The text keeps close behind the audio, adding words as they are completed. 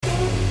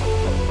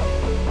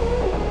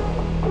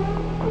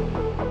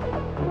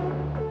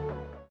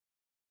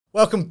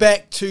Welcome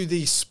back to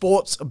the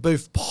Sports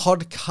Booth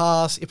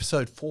Podcast,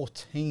 episode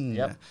 14.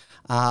 Yep.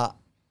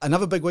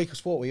 Another big week of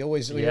sport. We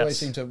always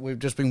seem to. We've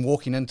just been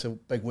walking into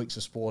big weeks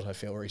of sport. I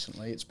feel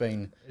recently it's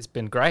been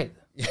great.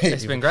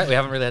 It's been great. We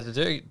haven't really had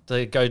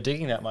to go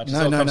digging that much. It's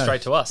all come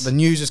straight to us. The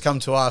news has come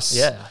to us.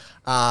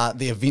 Yeah.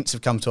 The events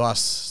have come to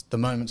us. The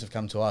moments have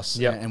come to us.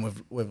 Yep. And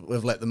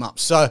we've let them up.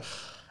 So,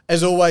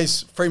 as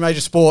always, three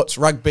major sports: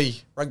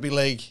 rugby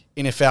league,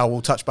 NFL.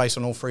 We'll touch base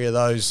on all three of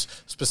those,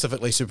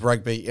 specifically Super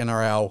Rugby,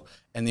 NRL,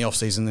 and the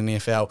off-season in the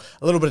NFL.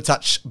 A little bit of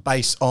touch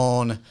base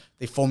on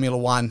the Formula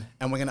One,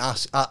 and we're going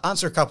to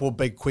answer a couple of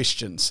big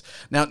questions.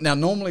 Now,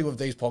 normally with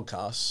these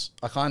podcasts,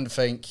 I kind of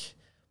think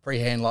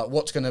pre-hand, like,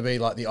 what's going to be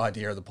like the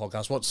idea of the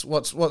podcast?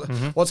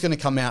 What's going to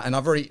come out? And I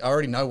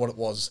already know what it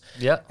was.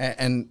 Yeah.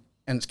 And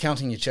it's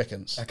counting your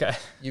chickens. Okay.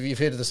 You've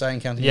heard of the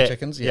saying, counting your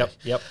chickens? Yeah.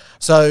 Yep.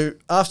 So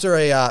after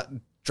a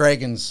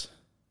Dragons'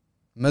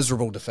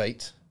 miserable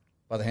defeat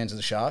by the hands of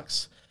the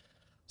Sharks,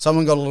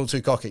 someone got a little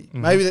too cocky.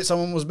 Mm-hmm. Maybe that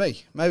someone was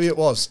me. Maybe it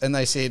was. And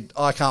they said,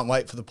 I can't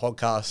wait for the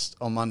podcast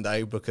on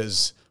Monday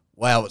because,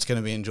 wow, it's going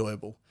to be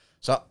enjoyable.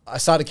 So I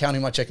started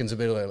counting my chickens a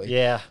bit early.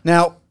 Yeah.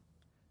 Now,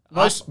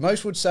 most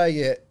would say,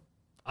 yeah.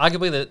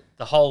 Arguably,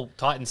 the whole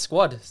Titans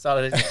squad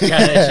started counting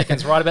their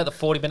chickens right about the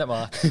 40-minute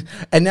mark.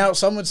 And now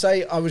some would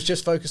say I was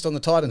just focused on the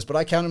Titans, but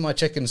I counted my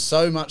chickens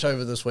so much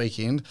over this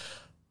weekend.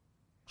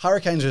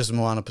 Hurricanes versus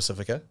Moana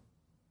Pasifika.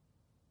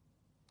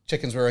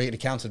 Chickens were already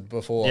counted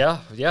before.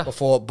 Yeah.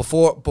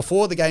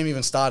 Before the game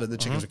even started, the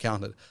chickens were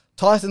counted.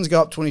 Titans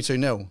go up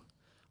 22-0.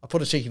 I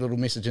put a cheeky little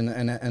message in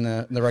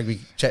the rugby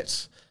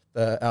chats,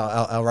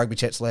 our rugby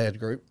chats layered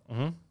group,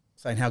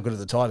 saying how good are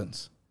the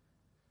Titans.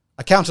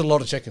 I counted a lot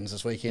of chickens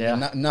this weekend.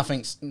 Yeah. And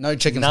no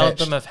chickens None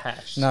hatched. of them have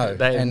hatched. No,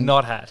 they have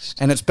not hatched.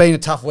 And it's been a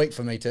tough week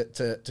for me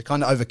to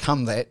kind of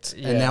overcome that,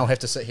 Yeah. and now have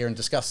to sit here and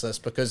discuss this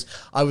because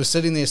I was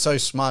sitting there so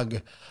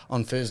smug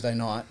on Thursday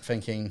night,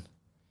 thinking,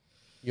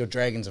 your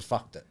Dragons have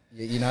fucked it.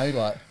 You know,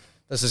 like,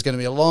 this is going to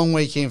be a long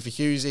weekend for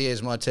Hughesy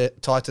as my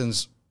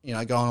Titans,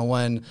 go on a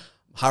win.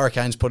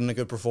 Hurricanes put in a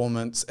good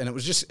performance, and it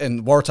was just,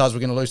 and Waratahs were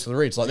going to lose to the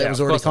Reds. Like, that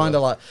was already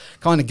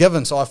kind of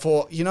given. So I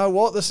thought, you know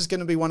what, this is going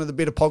to be one of the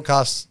better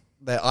podcasts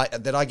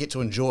that I get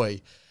to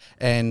enjoy,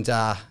 and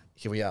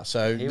here we are.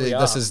 So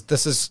this is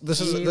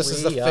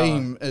the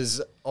theme.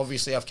 Is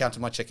obviously I've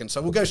counted my chickens.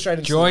 So we'll go straight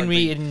into Join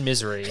me in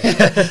misery.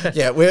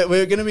 Yeah,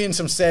 we're going to be in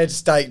some sad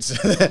states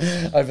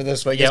over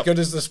this week. Yep. As good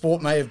as the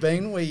sport may have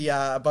been, we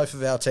both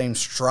of our teams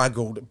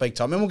struggled big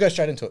time, and we'll go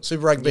straight into it.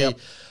 Super Rugby. Yep.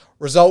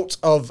 Result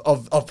of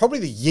probably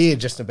the year,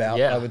 just about.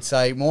 Yeah. I would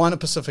say Moana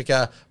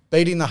Pasifika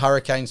beating the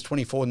Hurricanes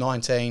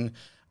 24-19,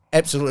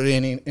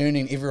 absolutely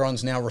earning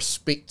everyone's now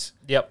respect.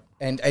 Yep.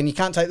 And you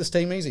can't take this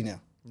team easy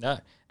now. No,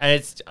 and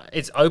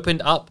it's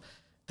opened up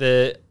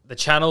the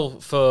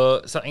channel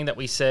for something that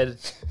we said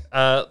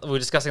we were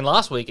discussing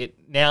last week.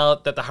 Now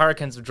that the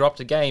Hurricanes have dropped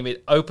a game,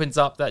 it opens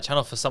up that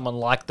channel for someone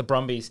like the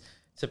Brumbies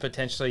to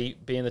potentially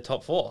be in the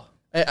top four.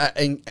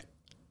 And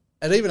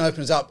it even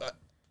opens up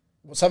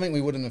something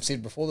we wouldn't have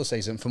said before the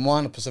season for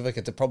Moana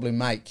Pasifika to probably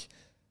make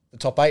the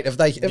top 8 if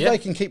they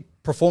can keep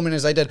performing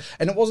as they did.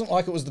 And it wasn't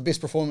like it was the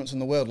best performance in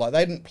the world. Like,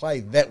 they didn't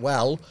play that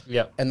well,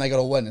 and they got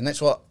a win. And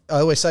that's what I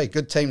always say: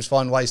 good teams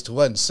find ways to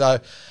win. So,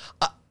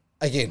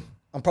 again,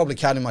 I'm probably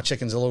counting my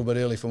chickens a little bit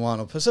early for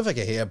Moana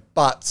Pasifika here,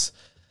 but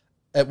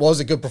it was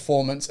a good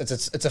performance.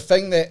 It's a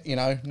thing that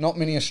not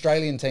many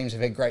Australian teams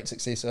have had great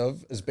success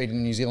of, is beating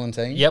a New Zealand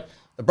team. Yep.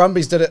 The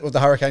Brumbies did it with the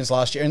Hurricanes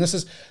last year, and this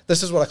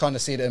is what I kind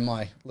of said in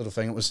my little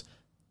thing.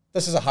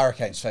 This is a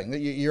Hurricanes thing.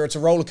 It's a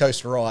roller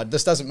coaster ride.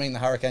 This doesn't mean the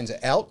Hurricanes are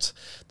out.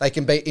 They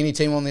can beat any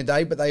team on their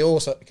day, but they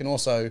can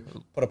also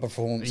put up a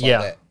performance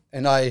like that.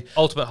 And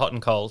Ultimate hot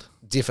and cold.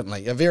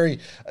 Definitely a very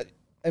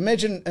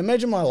imagine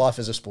my life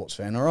as a sports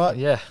fan. All right.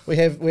 Yeah. We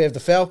have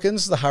the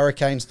Falcons, the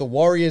Hurricanes, the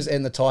Warriors,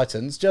 and the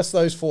Titans. Just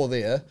those four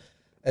there.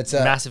 It's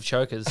massive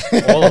chokers,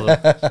 all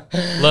of them.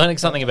 Learning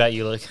something about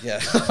you, Luke.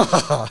 Yeah.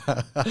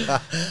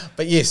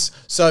 But yes,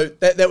 so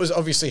that was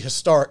obviously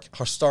historic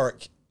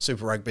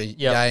Super Rugby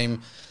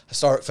game.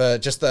 Historic for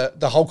just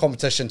the whole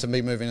competition to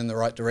be moving in the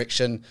right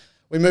direction.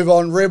 We move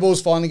on. Rebels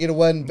finally get a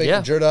win,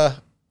 beating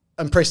Drua.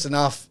 Impressed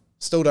enough.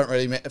 Still don't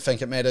really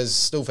think it matters.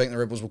 Still think the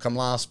Rebels will come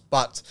last,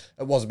 but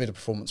it was a better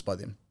performance by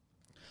them.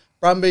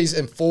 Brumbies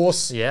in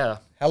force. Yeah.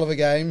 Hell of a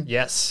game.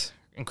 Yes.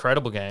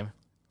 Incredible game.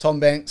 Tom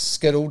Banks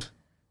skittled.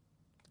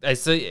 I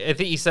think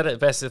you said it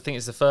best. I think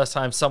it's the first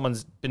time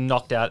someone's been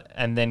knocked out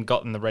and then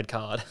gotten the red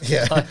card.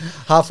 Yeah,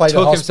 halfway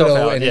to hospital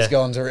out, and he's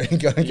gone to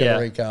get a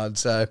red card.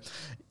 So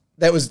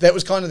that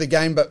was kind of the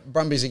game. But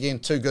Brumbies again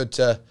too good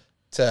to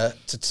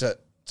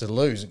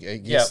lose. I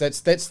guess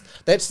that's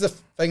the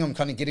thing I'm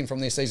kind of getting from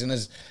their season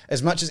is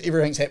as much as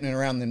everything's happening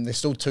around them, they're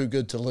still too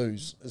good to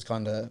lose. Is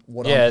kind of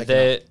what I'm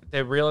picking up.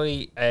 They're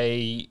really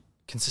a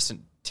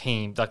consistent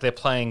team. Like, they're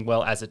playing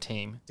well as a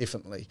team.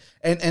 Definitely.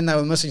 And they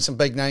were missing some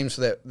big names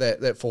for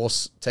that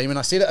Force team. And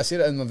I said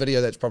it in my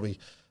video that's probably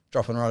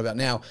dropping right about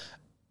now.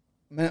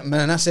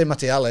 Manase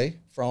Matiale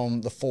from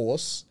the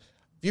Force.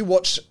 If you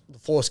watch the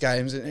Force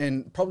games,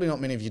 and probably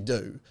not many of you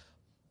do,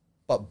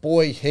 But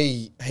boy,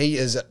 he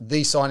is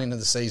the signing of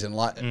the season.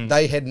 Like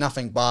they had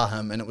nothing bar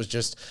him, and it was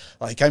just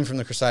like he came from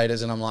the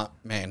Crusaders, and I'm like,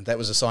 man, that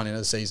was a signing of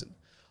the season.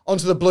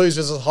 Onto the Blues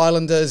versus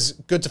Highlanders.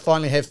 Good to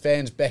finally have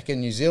fans back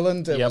in New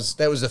Zealand. That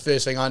was the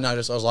first thing I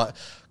noticed. I was like,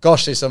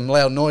 gosh, there's some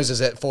loud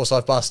noises at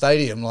Forsyth Bar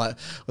Stadium. Like,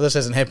 well, this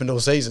hasn't happened all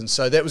season.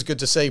 So that was good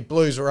to see.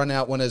 Blues run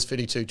out winners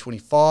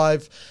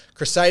 32-25.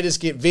 Crusaders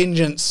get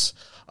vengeance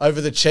over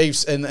the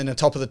Chiefs in the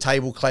top of the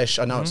table clash.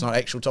 I know it's not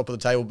actual top of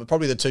the table, but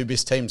probably the two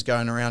best teams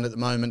going around at the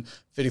moment,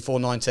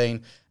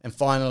 34-19. And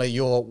finally,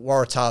 your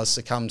Waratahs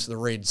succumb to the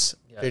Reds,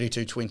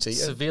 32-20.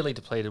 Severely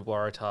depleted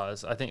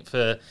Waratahs. I think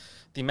for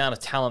the amount of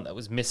talent that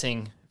was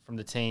missing from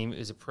the team, it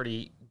was a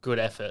pretty good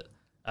effort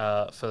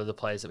for the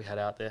players that we had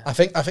out there. I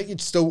think you'd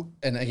still,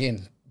 and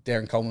again,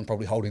 Darren Coleman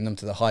probably holding them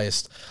to the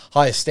highest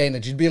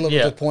standard. You'd be a little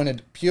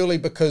disappointed purely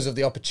because of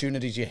the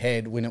opportunities you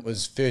had when it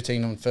was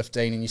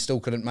 13-15 and you still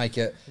couldn't make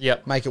it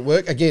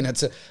work. Again,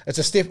 it's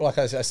a step. Like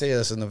I see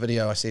this in the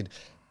video. I said,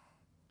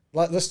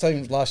 like this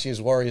team, last year's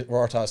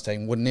Waratahs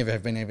team would never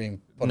have been having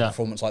a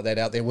performance like that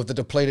out there with the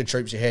depleted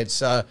troops you had.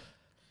 So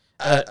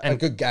a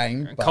good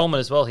game. Coleman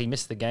as well. He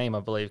missed the game,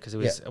 I believe, because he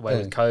was away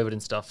with COVID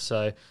and stuff.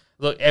 So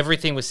look,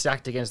 everything was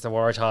stacked against the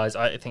Waratahs.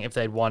 I think if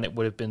they'd won, it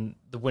would have been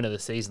the win of the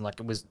season. Like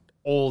it was.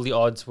 All the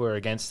odds were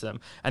against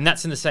them. And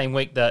that's in the same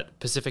week that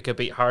Pasifika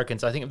beat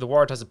Hurricanes. I think if the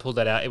Waratahs had pulled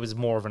that out, it was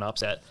more of an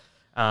upset.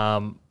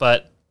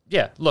 But,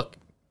 yeah, look,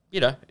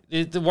 the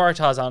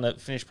Waratahs aren't a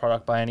finished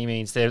product by any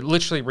means. They're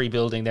literally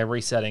rebuilding. They're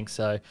resetting.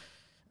 So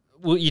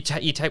you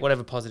take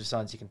whatever positive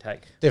signs you can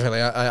take.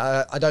 Definitely.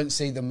 I don't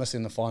see them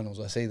missing the finals.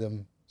 I see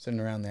them sitting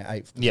around their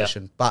 8th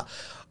position. But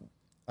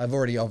I've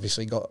already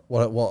obviously got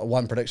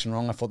one prediction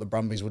wrong. I thought the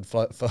Brumbies would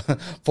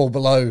fall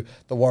below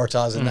the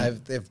Waratahs,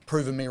 and they've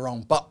proven me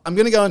wrong. But I'm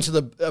going to go into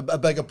a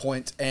bigger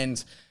point,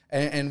 and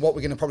what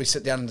we're going to probably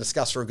sit down and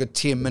discuss for a good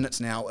 10 minutes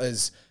now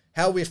is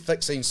how we're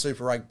fixing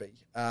Super Rugby.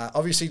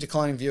 Obviously,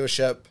 declining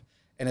viewership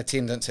and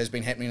attendance has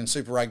been happening in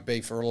Super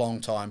Rugby for a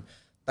long time.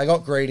 They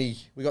got greedy.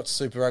 We got to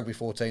Super Rugby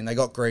 14. They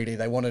got greedy.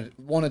 They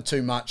wanted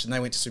too much, and they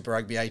went to Super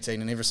Rugby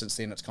 18, and ever since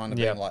then it's kind of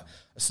been like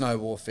a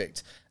snowball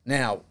effect.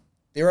 Now,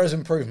 there is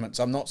improvements.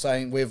 I'm not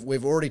saying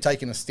we've already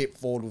taken a step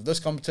forward with this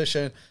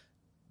competition.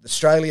 In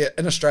Australia,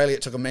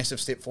 it took a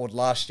massive step forward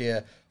last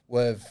year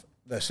with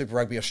the Super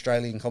Rugby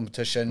Australian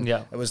competition.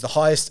 Yeah. It was the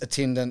highest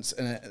attendance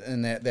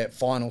in that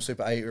final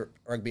Super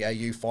Rugby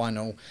AU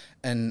final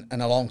in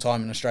a long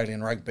time in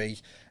Australian rugby,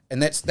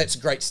 and that's a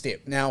great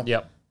step. Now,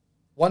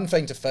 one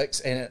thing to fix,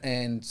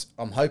 and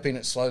I'm hoping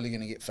it's slowly going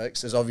to get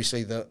fixed, is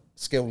obviously the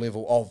skill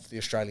level of the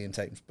Australian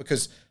teams,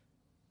 because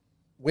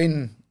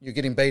when you're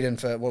getting beaten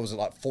for,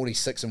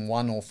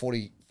 46-1 or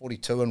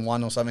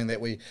 42-1 or something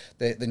that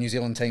the New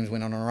Zealand teams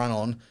went on a run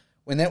on,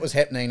 when that was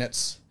happening,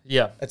 it's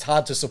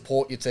hard to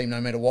support your team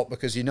no matter what,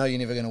 because you know you're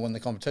never going to win the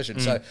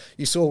competition. So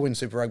you saw when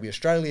Super Rugby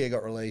Australia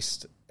got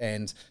released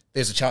and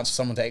there's a chance for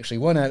someone to actually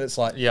win it, it's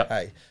like,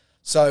 hey.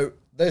 So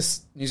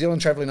this New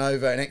Zealand travelling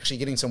over and actually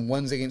getting some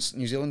wins against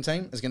New Zealand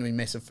team is going to be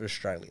massive for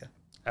Australia.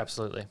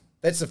 Absolutely.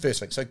 That's the first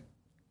thing. So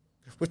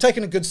we've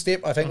taken a good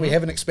step. I think we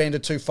haven't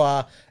expanded too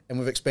far, and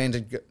we've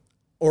expanded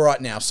all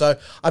right now. So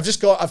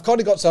I've kind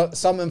of got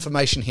some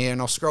information here, and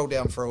I'll scroll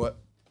down through it.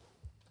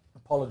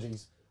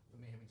 Apologies for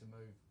me having to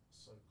move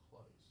so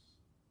close.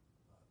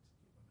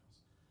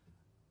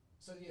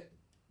 So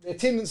the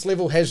attendance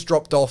level has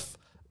dropped off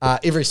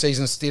every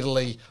season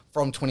steadily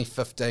from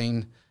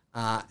 2015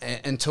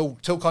 until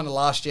kind of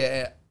last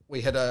year.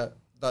 We hit the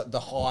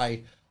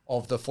high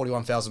of the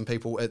 41,000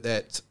 people at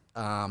that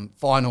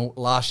final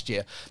last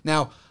year.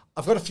 Now,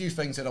 I've got a few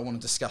things that I want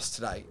to discuss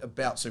today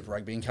about Super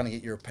Rugby and kind of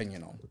get your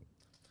opinion on.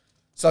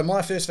 So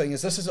my first thing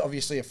is, this is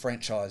obviously a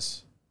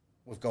franchise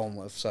we've gone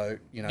with. So,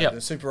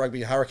 the Super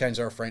Rugby Hurricanes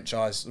are a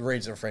franchise, the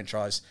Reds are a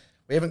franchise.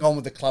 We haven't gone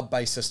with the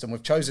club-based system.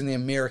 We've chosen the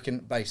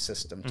American-based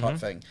system type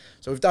thing.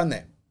 So we've done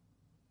that.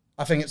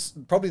 I think it's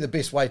probably the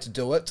best way to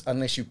do it,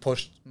 unless you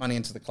push money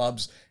into the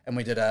clubs and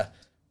we did a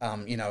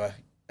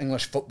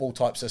English football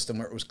type system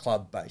where it was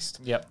club based.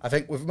 Yep. I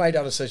think we've made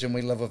our decision.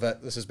 We live with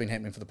it. This has been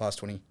happening for the past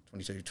 20,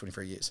 22,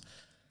 23 years.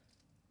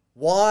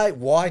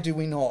 Why do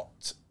we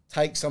not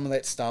take some of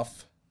that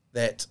stuff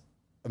that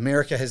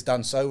America has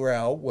done so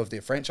well with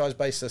their franchise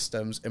based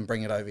systems and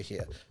bring it over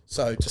here?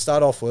 So to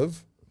start off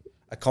with,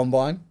 a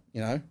combine,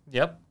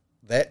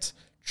 that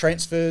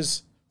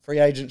transfers, free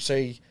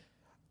agency,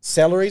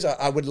 salaries.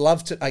 I would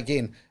love to.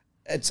 Again,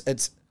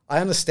 it's. I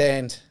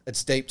understand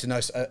it's deep to know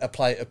a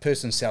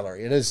person's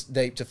salary. It is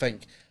deep to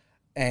think,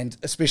 and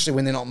especially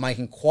when they're not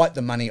making quite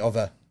the money of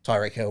a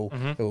Tyreke Hill,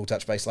 who will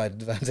touch base later,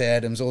 Devante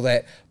Adams, all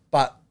that.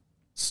 But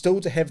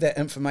still to have that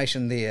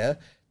information there,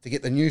 to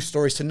get the news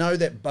stories, to know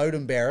that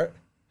Bowden Barrett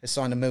has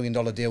signed $1 million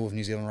deal with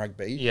New Zealand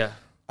Rugby,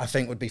 I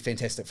think would be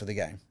fantastic for the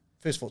game.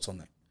 First thoughts on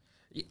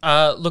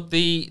that? Look,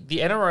 the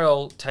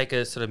NRL take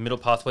a sort of middle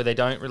path where they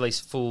don't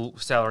release full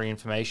salary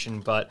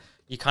information, but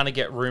you kind of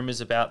get rumors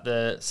about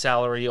the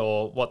salary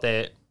or what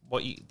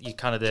you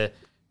kind of the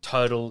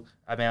total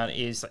amount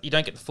is. You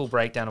don't get the full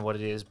breakdown of what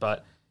it is,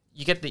 but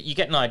you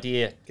get an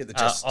idea the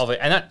gist of it,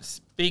 and that's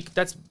big.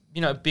 That's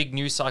big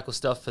news cycle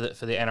stuff for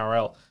the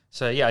NRL.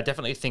 So yeah, I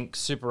definitely think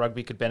Super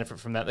Rugby could benefit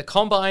from that. The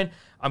combine,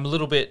 I'm a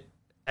little bit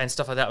and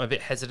stuff like that. I'm a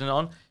bit hesitant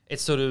on.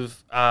 It's sort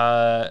of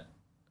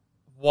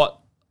what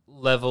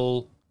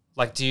level,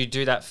 like, do you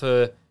do that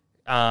for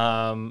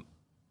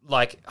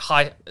like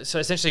high? So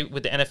essentially,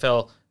 with the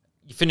NFL,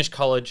 you finish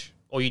college,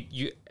 or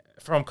you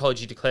from college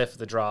you declare for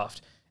the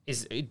draft.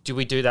 Do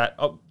we do that?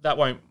 Oh, that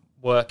won't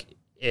work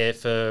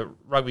for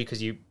rugby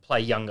because you play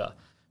younger.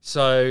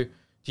 So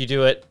do you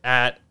do it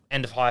at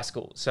end of high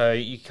school? So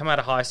you come out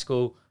of high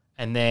school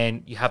and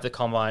then you have the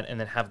combine and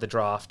then have the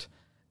draft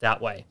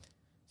that way.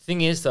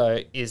 Thing is, though,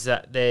 is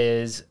that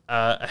there's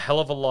a hell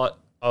of a lot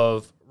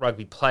of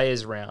rugby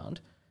players around,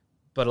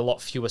 but a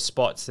lot fewer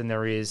spots than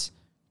there is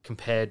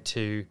compared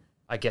to,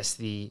 I guess,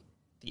 the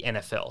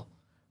NFL.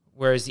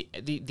 Whereas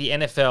the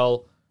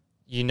NFL,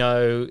 you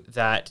know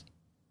that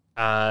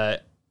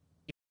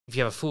if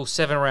you have a full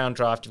 7-round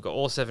draft, you've got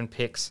all 7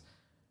 picks,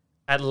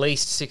 at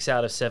least 6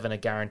 out of 7 are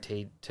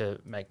guaranteed to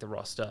make the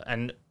roster.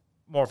 And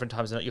more often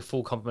times than not, your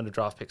full complement of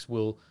draft picks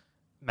will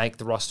make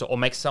the roster or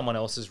make someone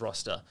else's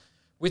roster.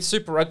 With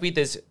Super Rugby,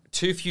 there's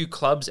too few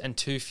clubs and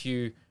too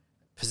few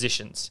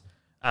positions.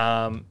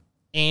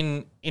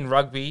 In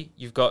rugby,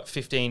 you've got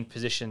 15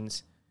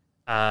 positions,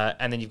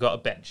 and then you've got a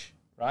bench,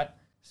 right?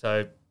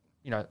 So,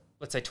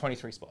 let's say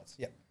 23 spots.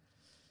 Yep.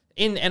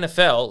 In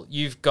NFL,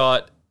 you've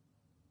got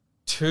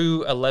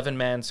 2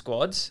 11-man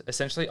squads,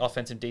 essentially,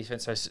 offense and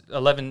defense, so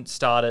 11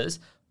 starters,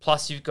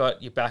 plus you've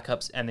got your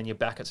backups and then your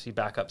backups for your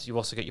backups. You've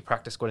also got your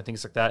practice squad and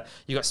things like that.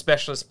 You've got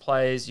specialist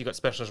players, you've got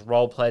specialist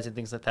role players and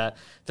things like that.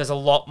 There's a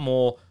lot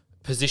more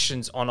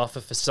positions on offer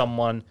for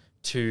someone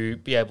to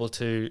be able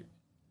to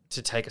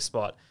take a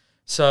spot.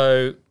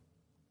 So,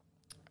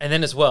 and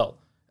then as well,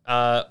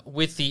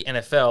 with the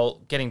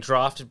NFL, getting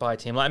drafted by a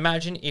team, like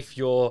imagine if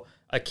you're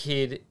a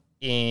kid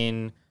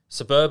in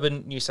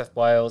suburban New South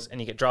Wales and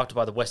you get drafted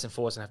by the Western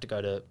Force and have to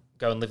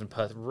go and live in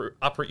Perth,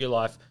 uproot your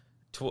life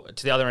to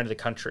the other end of the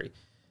country.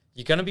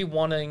 You're going to be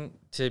wanting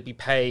to be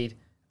paid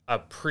a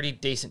pretty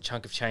decent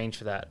chunk of change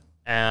for that.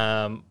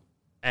 And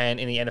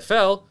in the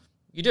NFL,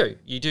 you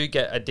do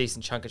get a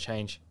decent chunk of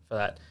change for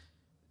that.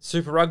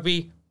 Super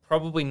Rugby,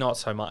 probably not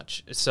so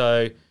much.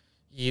 So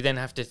you then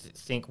have to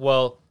think,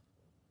 well,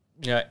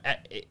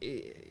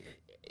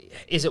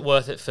 is it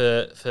worth it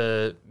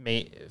for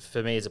me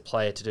as a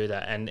player to do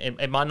that? And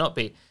it might not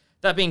be.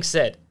 That being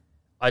said,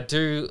 I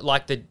do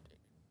like the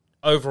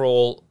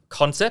overall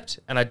concept,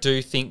 and I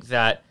do think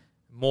that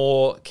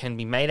more can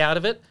be made out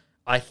of it.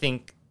 I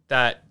think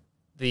that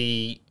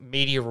the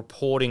media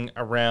reporting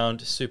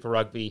around Super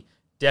Rugby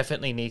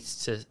definitely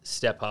needs to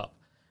step up,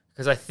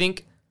 because I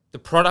think the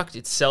product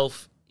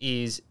itself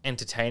is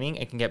entertaining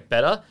and can get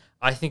better.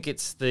 I think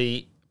it's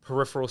the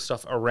peripheral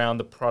stuff around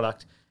the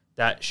product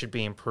that should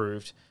be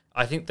improved.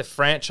 I think the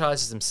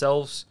franchises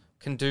themselves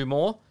can do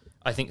more.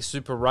 I think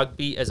Super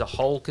Rugby as a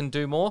whole can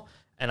do more.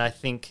 And I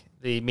think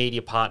the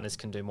media partners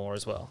can do more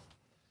as well.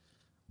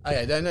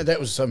 Okay, that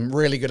was some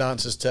really good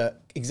answers to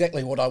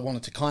exactly what I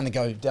wanted to kind of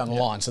go down the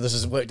line. So this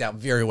has worked out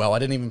very well. I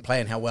didn't even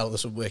plan how well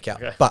this would work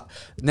out. Okay. But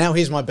now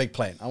here's my big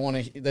plan.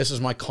 This is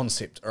my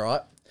concept, all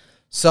right?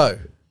 So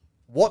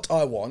what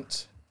I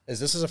want is,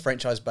 this is a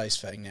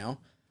franchise-based thing now.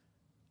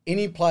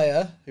 Any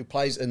player who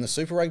plays in the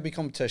Super Rugby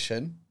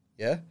competition,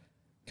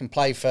 can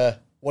play for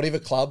whatever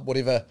club,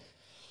 whatever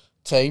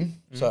team.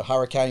 Mm-hmm. So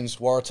Hurricanes,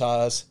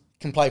 Waratahs,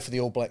 can play for the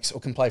All Blacks or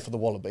can play for the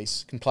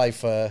Wallabies, can play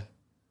for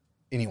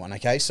anyone,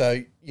 okay?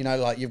 So,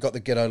 like you've got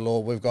the Ghetto Law,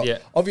 we've got... Yeah.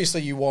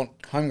 Obviously, you want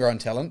homegrown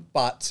talent,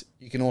 but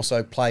you can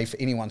also play for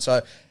anyone.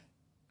 So,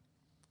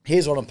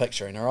 here's what I'm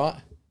picturing, all right?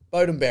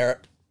 Beauden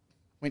Barrett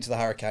went to the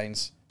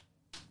Hurricanes,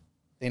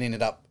 then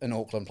ended up in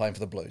Auckland playing for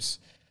the Blues.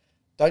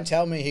 Don't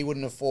tell me he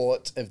wouldn't have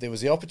fought if there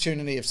was the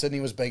opportunity, if Sydney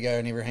was bigger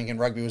and everything and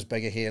rugby was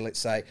bigger here, let's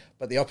say,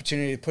 but the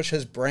opportunity to push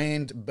his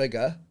brand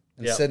bigger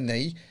in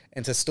Sydney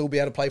and to still be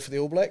able to play for the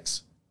All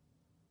Blacks,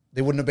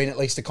 there wouldn't have been at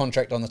least a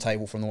contract on the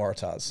table from the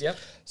Waratahs. Yep.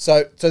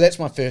 So that's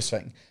my first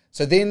thing.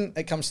 So then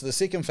it comes to the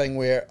second thing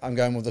where I'm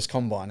going with this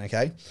combine,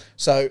 okay?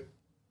 So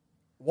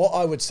what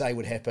I would say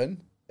would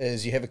happen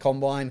is you have a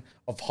combine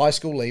of high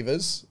school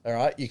leavers, all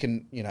right? You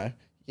can,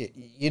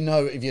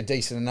 if you're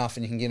decent enough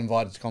and you can get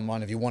invited to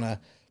combine if you want to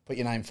put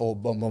your name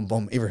forward, boom, boom,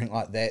 boom, everything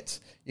like that.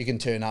 You can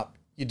turn up.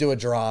 You do a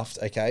draft,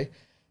 okay?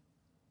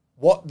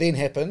 What then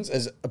happens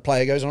is a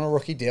player goes on a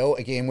rookie deal.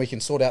 Again, we can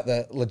sort out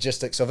the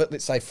logistics of it.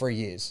 Let's say 3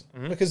 years.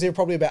 Mm-hmm. Because they're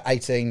probably about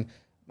 18,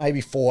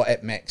 maybe 4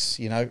 at max,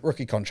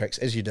 rookie contracts,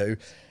 as you do.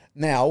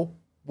 Now,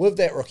 with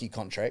that rookie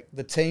contract,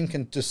 the team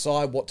can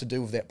decide what to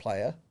do with that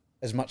player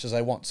as much as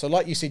they want. So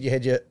like you said, you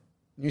had your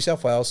New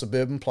South Wales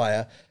suburban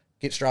player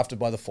gets drafted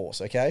by the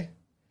Force, okay?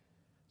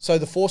 So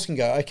the Force can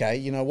go, okay,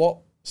 you know what?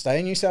 Stay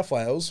in New South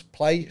Wales,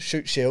 play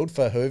shoot shield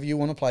for whoever you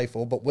want to play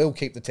for, but we'll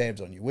keep the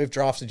tabs on you. We've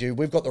drafted you.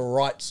 We've got the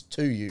rights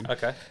to you.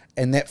 Okay.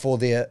 And that's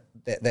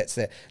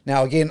there.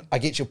 Now, again, I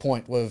get your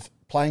point with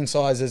playing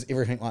sizes,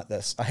 everything like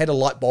this. I had a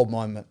light bulb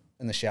moment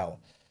in the shower.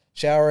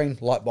 Showering,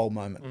 light bulb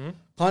moment. Mm-hmm.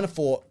 Kind of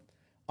thought,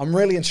 I'm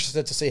really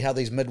interested to see how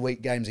these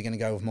midweek games are going to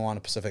go with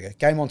Moana Pasifika.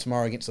 Game on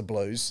tomorrow against the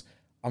Blues.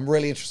 I'm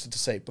really interested to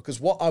see, because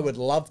what I would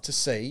love to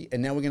see,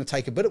 and now we're going to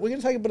take a bit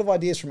of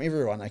ideas from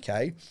everyone,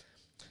 okay?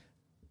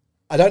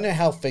 I don't know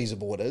how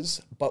feasible it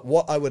is, but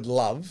what I would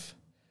love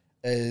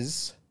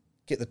is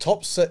get the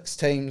top 6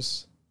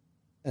 teams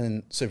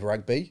in Super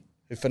Rugby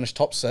who finish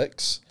top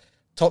 6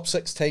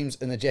 teams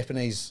in the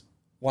Japanese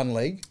One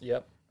League.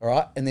 Yep. All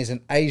right, and there's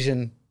an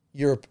Asian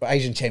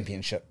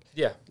Championship.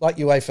 Yeah. Like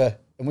UEFA,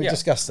 and we've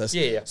discussed this.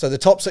 Yeah. So the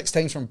top 6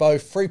 teams from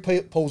both, 3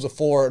 pools of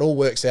 4, it all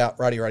works out,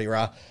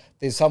 rah.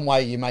 There's some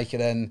way you make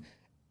it in.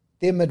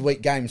 They're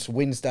midweek games,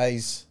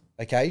 Wednesdays,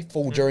 okay,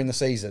 fall during the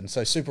season.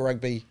 So Super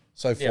Rugby,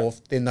 so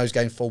forth, then those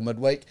games fall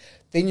midweek.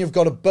 Then you've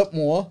got a bit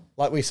more,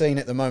 like we're seeing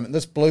at the moment.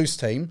 This Blues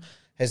team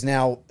is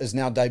now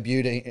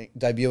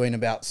debuting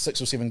about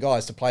 6 or 7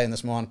 guys to play in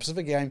this Moana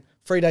Pasifika game.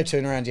 3-day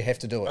turnaround, you have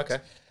to do it. Okay.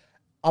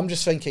 I'm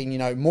just thinking,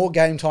 more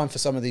game time for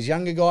some of these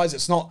younger guys.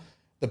 It's not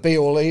the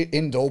be-all,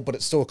 end-all, but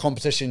it's still a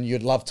competition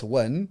you'd love to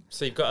win.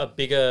 So you've got a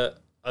bigger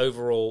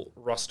overall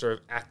roster of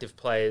active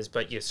players,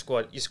 but your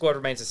squad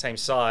remains the same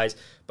size,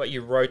 but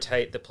you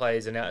rotate the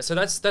players in and out. So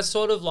that's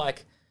sort of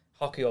like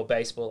hockey or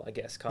baseball, I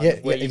guess, kind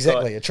of. Yeah,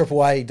 exactly. A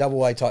triple A,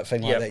 double A type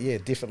thing like that. Yeah,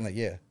 definitely.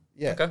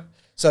 Yeah. Okay.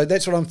 So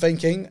that's what I'm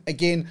thinking.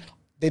 Again,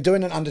 they're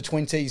doing an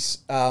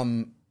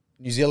under-20s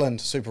New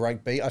Zealand Super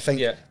Rugby. I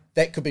think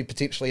that could be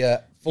potentially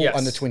a full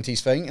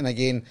under-20s thing. And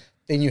again,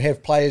 then you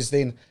have players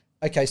then,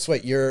 okay,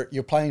 sweet,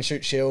 you're playing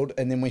Shoot Shield,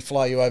 and then we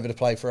fly you over to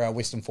play for our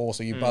Western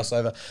Force, or you bus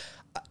over.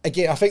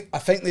 Again, I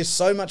think there's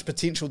so much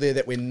potential there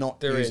that we're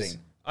not using.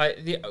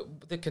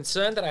 The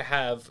concern that I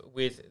have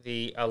with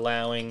the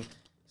allowing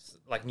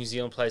like New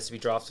Zealand players to be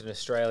drafted in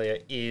Australia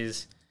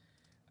is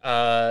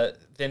then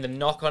the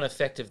knock-on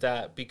effect of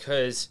that,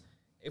 because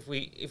if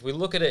we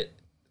look at it,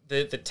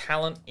 the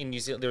talent in New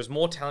Zealand, there's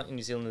more talent in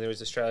New Zealand than there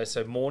is Australia,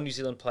 so more New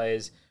Zealand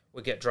players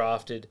would get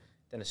drafted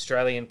than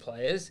Australian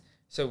players.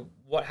 So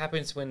what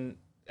happens when,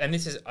 and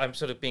this is, I'm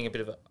sort of being a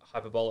bit of a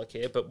hyperbolic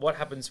here, but what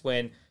happens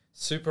when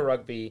Super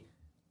Rugby,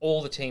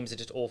 all the teams are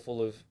just all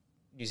full of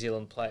New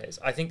Zealand players?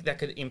 I think that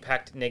could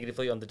impact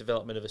negatively on the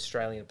development of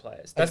Australian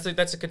players. That's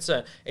a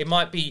concern. It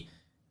might be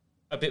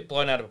a bit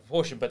blown out of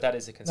proportion, but that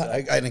is a concern.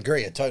 No, I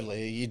agree,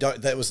 totally. You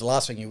don't. That was the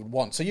last thing you would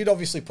want. So you'd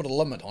obviously put a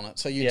limit on it.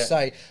 So you'd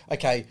say,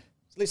 okay,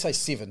 let's say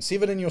 7.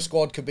 7 in your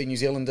squad could be New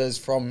Zealanders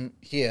from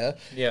here.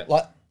 Yeah.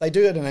 Like they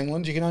do it in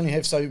England. You can only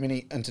have so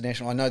many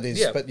international. I know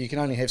there's, but you can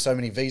only have so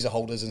many visa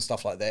holders and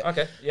stuff like that.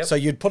 Okay. Yep. So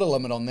you'd put a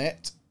limit on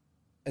that.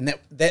 And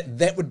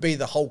that would be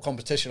the whole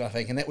competition, I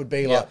think. And that would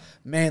be like,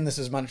 man, this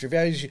is monetary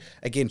value.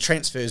 Again,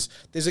 transfers.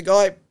 There's a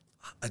guy,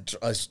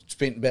 I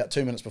spent about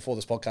 2 minutes before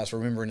this podcast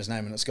remembering his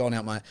name, and it's gone in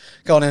out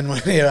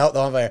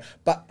the there.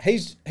 But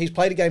he's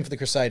played a game for the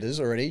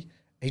Crusaders already.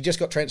 He just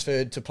got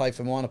transferred to play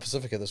for Moana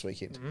Pasifika this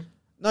weekend. Mm-hmm.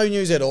 No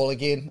news at all.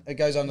 Again, it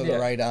goes under the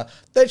radar.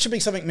 That should be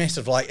something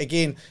massive. Like,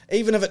 again,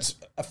 even if it's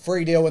a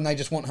free deal and they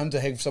just want him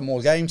to have some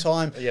more game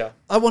time,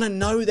 I want to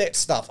know that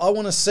stuff. I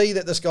want to see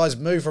that this guy's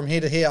moved from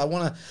here to here. I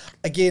want to,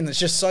 again, there's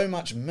just so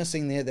much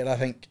missing there that I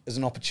think is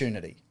an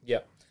opportunity. Yeah.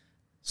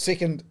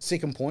 Second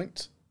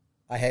point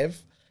I have,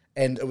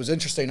 and it was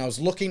interesting, I was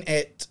looking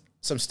at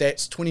some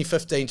stats,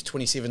 2015 to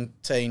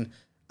 2017,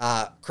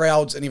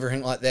 crowds and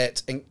everything like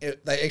that, and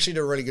they actually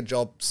did a really good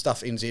job.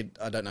 Stuff NZ,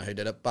 I don't know who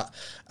did it, but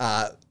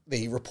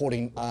the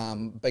reporting,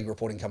 big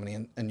reporting company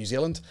in New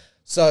Zealand.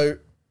 So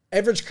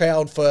average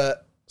crowd for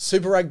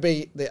Super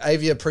Rugby, the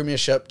Avia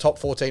Premiership, Top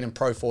 14 and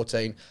Pro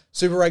 14.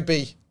 Super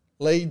Rugby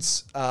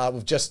leads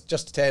with just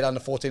a tad under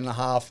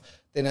 14.5.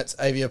 Then it's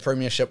Avia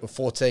Premiership with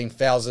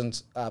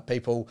 14,000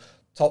 people.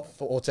 Top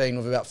 14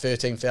 with about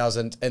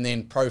 13,000, and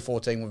then Pro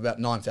 14 with about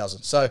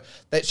 9,000. So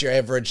that's your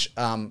average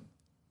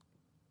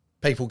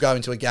people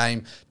going to a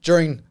game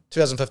during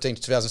 2015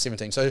 to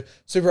 2017. So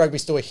Super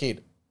Rugby's still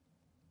ahead.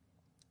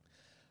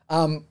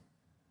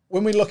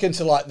 When we look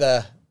into like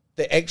the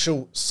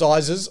actual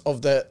sizes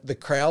of the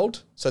crowd,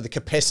 so the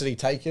capacity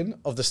taken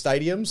of the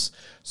stadiums,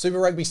 Super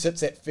Rugby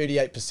sits at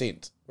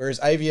 38%, whereas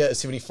Avia is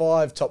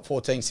 75, Top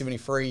 14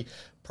 73,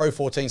 Pro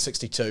 14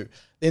 62.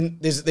 Then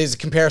there's a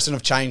comparison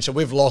of change. So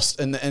we've lost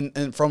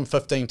in from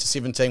 15 to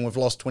 17, we've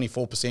lost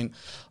 24%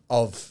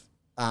 of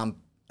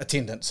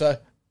attendance. So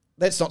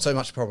that's not so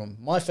much a problem.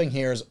 My thing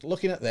here is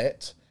looking at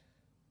that,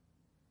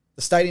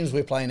 the stadiums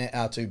we're playing at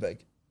are too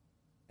big.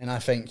 And I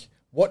think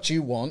what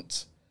you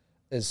want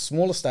is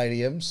smaller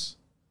stadiums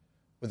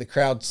where the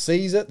crowd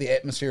sees it, the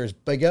atmosphere is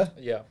bigger.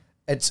 Yeah.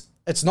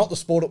 It's not the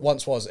sport it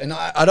once was. And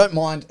I don't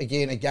mind,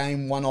 again, a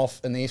game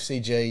one-off in the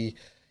FCG,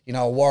 a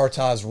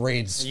Waratahs,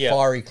 Reds,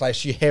 fiery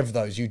clash. You have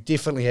those. You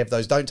definitely have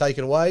those. Don't take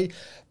it away.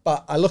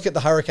 But I look at the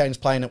Hurricanes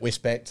playing at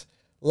Westpac.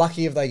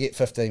 Lucky if they get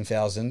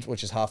 15,000,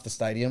 which is half the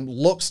stadium.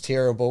 Looks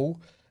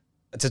terrible.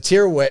 It's a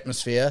terrible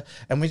atmosphere.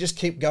 And we just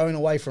keep going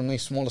away from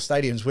these smaller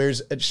stadiums.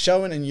 Whereas it's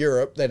shown in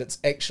Europe that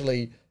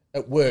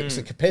it works.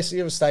 The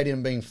capacity of a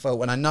stadium being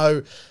full. And I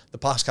know the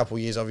past couple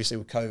of years, obviously,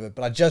 with COVID.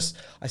 But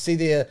I see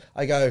there,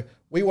 I go,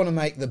 we want to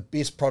make the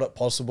best product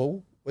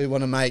possible. We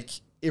want to make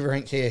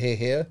everything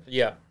here.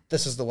 Yeah.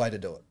 This is the way to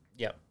do it.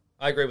 Yeah,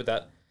 I agree with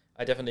that.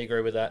 I definitely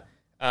agree with that.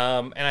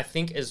 And I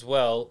think as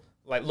well,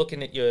 like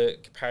looking at your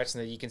comparison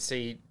there, you can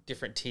see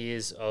different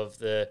tiers of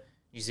the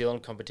New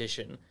Zealand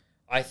competition.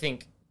 I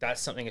think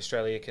that's something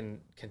Australia can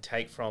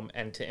take from,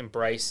 and to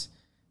embrace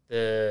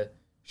the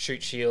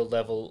shoot shield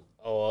level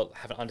or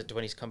have an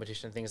under-20s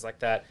competition and things like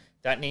that.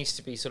 That needs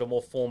to be sort of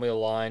more formally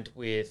aligned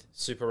with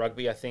Super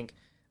Rugby, I think.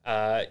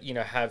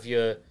 Have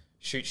your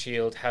shoot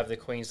shield, have the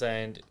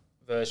Queensland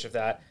version of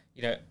that,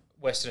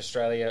 Western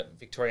Australia,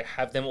 Victoria,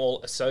 have them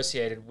all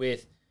associated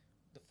with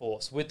the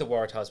Force, with the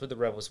Waratahs, with the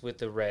Rebels, with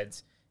the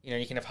Reds.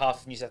 You can have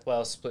half of New South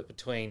Wales split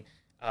between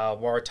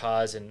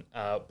Waratahs and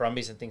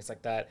Brumbies and things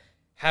like that.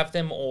 Have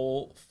them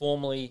all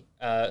formally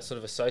sort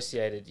of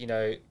associated.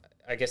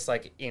 I guess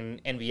like in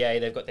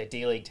NBA, they've got their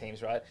D-League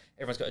teams, right?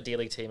 Everyone's got a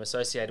D-League team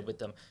associated with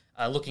them.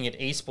 Looking at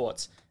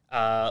esports,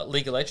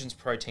 League of Legends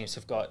pro teams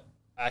have got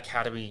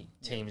academy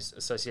teams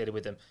associated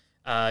with them.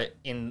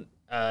 In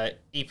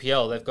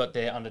EPL, they've got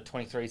their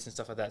under-23s and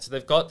stuff like that. So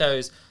they've got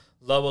those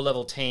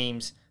lower-level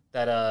teams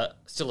that are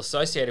still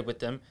associated with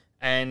them.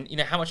 And,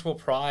 how much more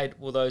pride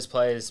will those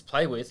players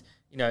play with?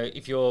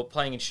 If you're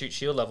playing in shoot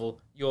shield level,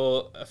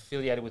 you're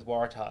affiliated with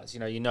Waratahs.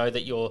 You know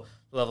that you're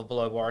level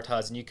below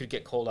Waratahs and you could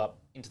get called up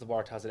into the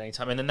Waratahs at any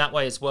time. And then that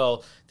way as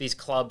well, these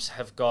clubs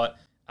have got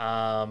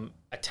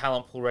a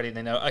talent pool ready.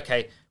 They know,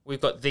 okay,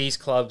 we've got these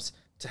clubs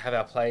to have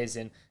our players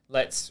in.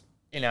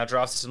 In our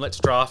draft system, let's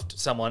draft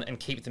someone and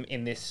keep them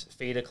in this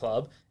feeder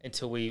club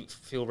until we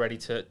feel ready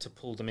to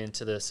pull them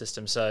into the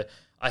system. So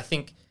I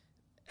think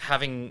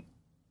having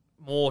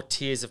more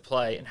tiers of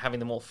play and having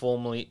them more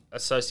formally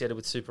associated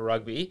with Super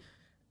Rugby,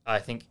 I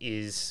think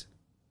is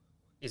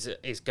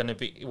going to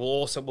be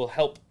will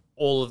help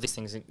all of these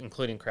things,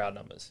 including crowd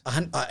numbers.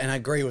 And I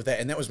agree with that.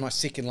 And that was my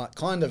second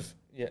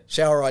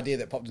shower idea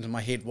that popped into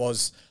my head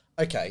was,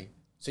 okay,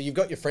 so you've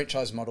got your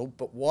franchise model,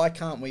 but why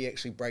can't we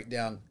actually break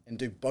down and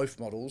do both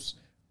models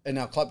in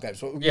our club games?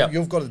 So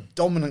you've got a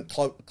dominant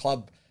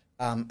club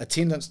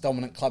attendance,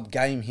 dominant club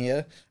game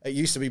here. It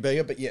used to be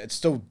bigger, but it's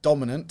still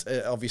dominant.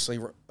 Obviously,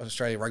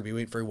 Australia Rugby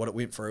went through what it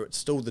went through. It's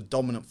still the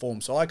dominant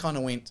form. So I kind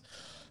of went,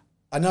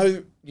 I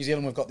know New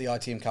Zealand, we've got the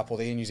ITM Cup or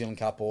the Air New Zealand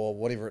Cup or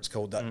whatever it's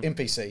called, the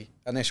NPC,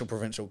 a national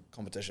provincial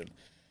competition.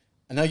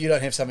 I know you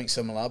don't have something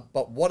similar,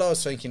 but what I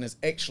was thinking is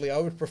actually I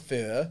would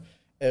prefer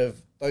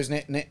if those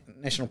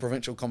national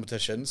provincial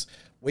competitions,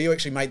 we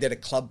actually made that a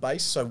club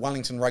base. So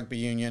Wellington Rugby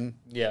Union,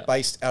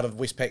 based out of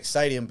Westpac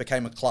Stadium,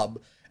 became a club.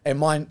 And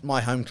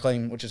my home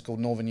team, which is called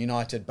Northern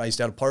United, based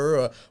out of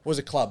Porirua, was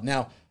a club.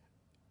 Now,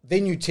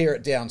 then you tear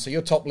it down. So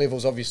your top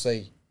levels,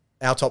 obviously,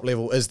 our top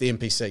level is the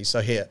NPC. So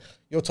here,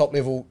 your top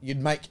level,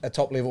 you'd make a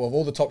top level of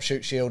all the top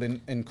shoot shield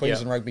in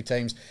Queensland rugby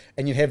teams,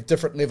 and you'd have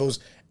different levels.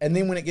 And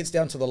then when it gets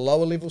down to the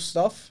lower level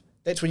stuff,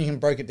 that's when you can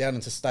break it down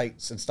into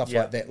states and stuff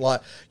like that.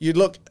 Like, you'd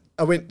look...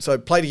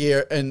 played a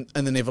year in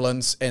the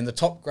Netherlands, and the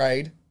top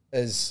grade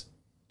is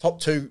top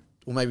 2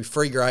 or maybe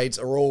 3 grades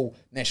are all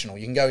national.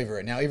 You can go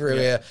everywhere. Now,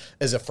 everywhere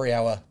is a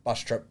 3-hour bus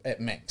trip at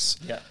max.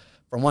 Yeah.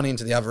 From one end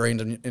to the other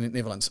end in the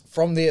Netherlands.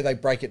 From there, they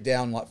break it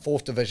down, like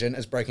 4th division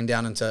is breaking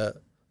down into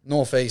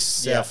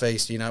northeast,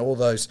 southeast, all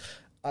those.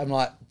 I'm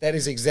like, that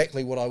is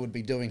exactly what I would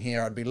be doing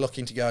here. I'd be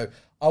looking to go,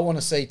 I want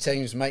to see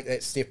teams make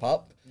that step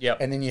up. Yeah.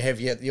 And then you have,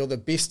 you're the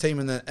best team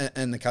in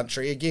the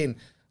country. Again,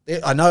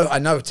 I know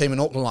a team in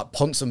Auckland like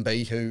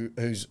Ponsonby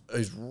who's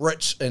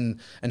rich in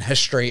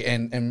history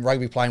and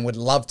rugby playing would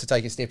love to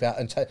take a step out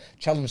and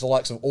challenge the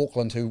likes of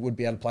Auckland who would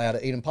be able to play out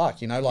at Eden Park.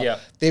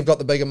 They've got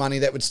the bigger money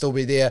that would still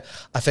be there.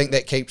 I think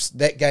that keeps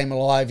that game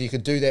alive. You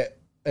could do that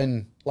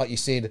in, like you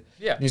said,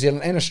 New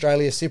Zealand and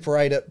Australia,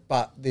 separate it,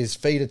 but there's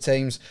feeder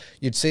teams.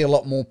 You'd see a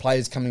lot more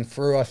players coming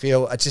through. I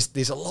feel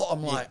there's a lot.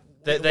 I'm like.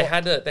 They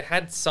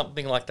had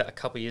something like that a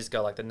couple of years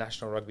ago, like the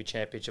National Rugby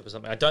Championship or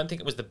something. I don't think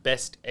it was the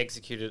best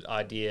executed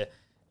idea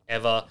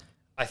ever.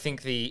 I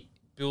think the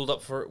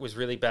build-up for it was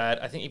really bad.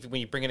 I think when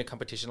you bring in a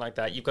competition like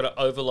that, you've got to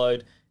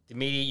overload the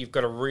media. You've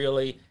got to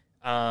really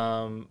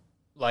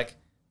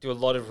do a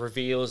lot of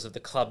reveals of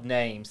the club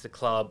names, the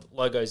club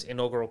logos,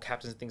 inaugural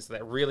captains, and things like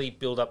that. Really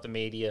build up the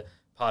media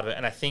part of it.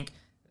 And I think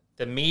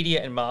the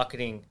media and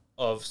marketing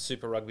of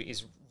Super Rugby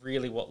is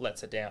really what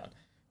lets it down,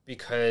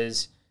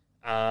 because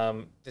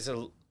there's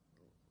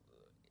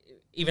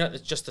even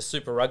at just the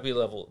Super Rugby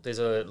level, there's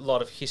a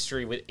lot of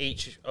history with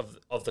each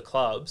of the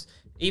clubs.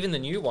 Even the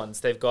new ones,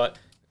 they've got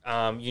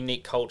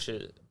unique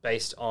culture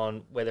based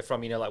on where they're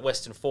from. Like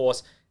Western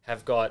Force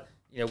have got,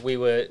 we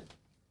were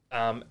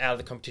out of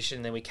the competition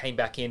and then we came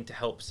back in to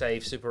help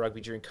save Super Rugby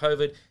during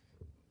COVID.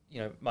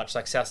 Much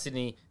like South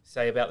Sydney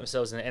say about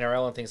themselves in the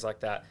NRL and things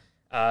like that.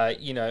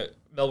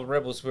 Melbourne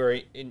Rebels,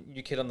 we're a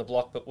new kid on the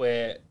block, but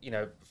we're,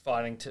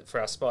 fighting for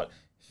our spot.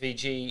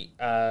 Fiji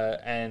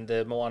and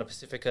the Moana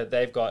Pasifika,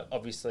 they've got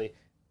obviously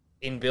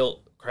inbuilt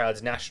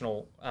crowds,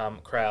 national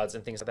crowds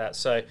and things like that.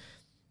 So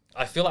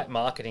I feel like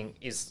marketing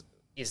is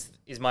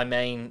my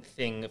main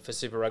thing for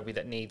Super Rugby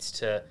that needs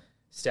to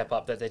step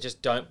up, that they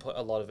just don't put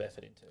a lot of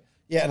effort into.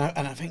 Yeah,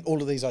 and I think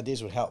all of these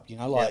ideas would help.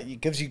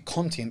 It gives you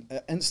content,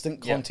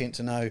 instant content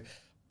to know,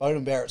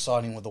 Beauden Barrett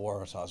signing with the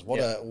Waratahs.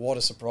 What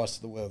a surprise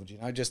to the world,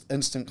 just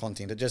instant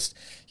content. It just,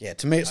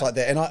 to me it's like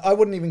that. And I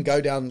wouldn't even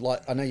go down,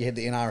 like, I know you had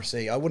the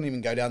NRC, I wouldn't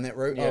even go down that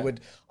route. Yeah.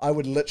 I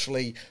would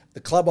literally, the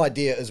club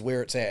idea is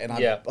where it's at. And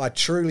I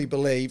truly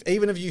believe,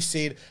 even if you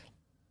said,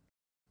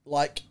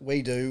 like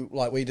we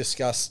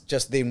discussed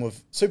just then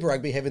with Super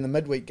Rugby having the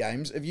midweek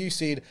games, if you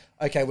said,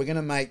 okay, we're going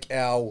to make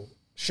our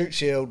Shoot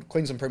Shield,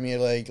 Queensland Premier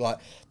League, like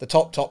the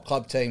top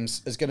club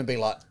teams is going to be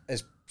like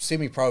as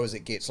semi-pro as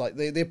it gets. Like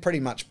they're pretty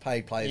much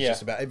paid players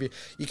just about. If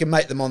you can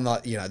make them on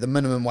the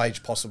minimum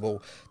wage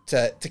possible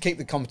to keep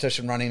the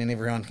competition running and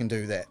everyone can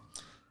do that.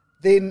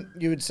 Then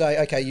you would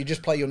say, okay, you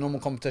just play your normal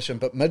competition,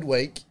 but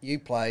midweek you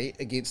play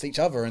against each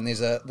other and there's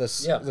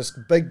this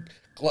big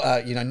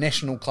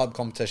national club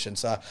competition.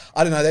 So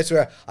I don't know, that's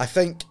where I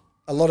think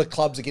a lot of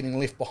clubs are getting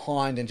left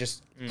behind and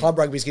just club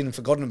rugby is getting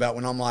forgotten about,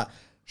 when I'm like,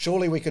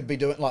 surely we could be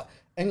doing like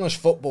English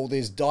football,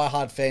 there's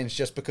diehard fans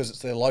just because it's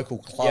their local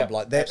club.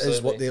 Like that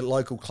is what their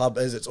local club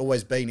is. It's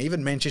always been.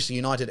 Even Manchester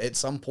United at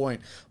some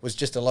point was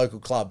just a local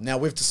club. Now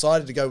we've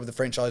decided to go with the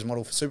franchise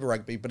model for Super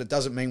Rugby, but it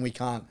doesn't mean we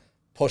can't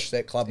push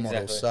that club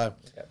model. So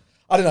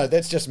I don't know.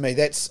 That's just me.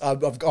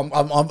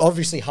 I'm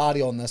obviously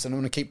hardy on this, and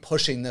I'm going to keep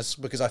pushing this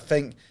because I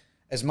think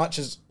as much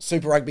as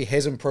Super Rugby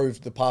has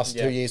improved the past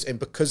 2 years, and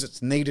because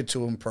it's needed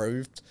to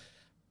improve,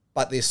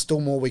 but there's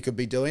still more we could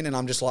be doing. And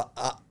I'm just like,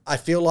 I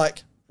feel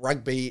like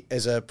rugby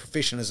as a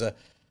profession, as a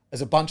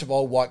bunch of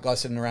old white guys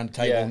sitting around the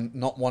table,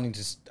 not wanting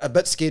to, a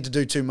bit scared to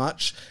do too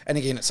much. And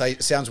again,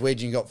 it sounds weird.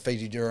 You got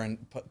Fiji, Drua, and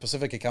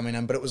Pasifika coming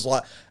in, but it was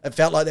like, it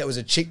felt like that was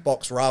a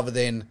checkbox rather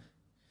than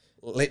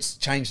let's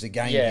change the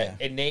game. Yeah,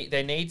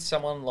 they need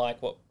someone like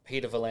what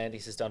Peter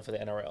Volandis has done for the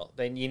NRL.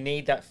 Then you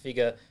need that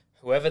figure,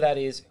 whoever that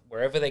is,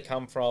 wherever they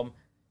come from,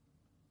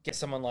 get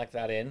someone like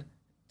that in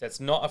that's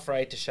not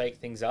afraid to shake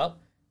things up.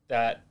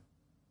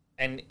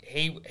 And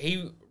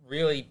he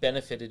really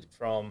benefited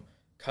from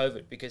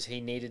COVID because he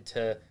needed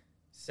to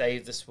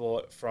save the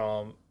sport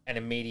from an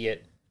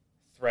immediate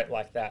threat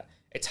like that.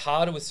 It's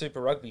harder with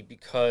Super Rugby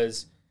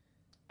because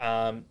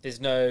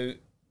there's no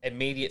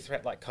immediate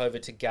threat like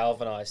COVID to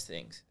galvanise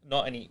things.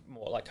 Not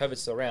anymore. Like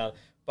COVID's still around,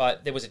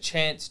 but there was a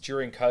chance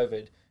during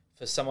COVID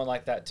for someone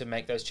like that to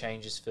make those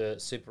changes for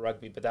Super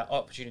Rugby, but that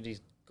opportunity's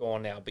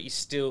gone now. But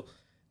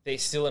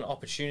there's still an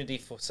opportunity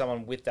for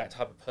someone with that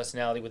type of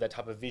personality, with that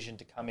type of vision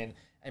to come in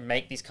and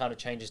make these kind of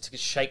changes to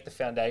shake the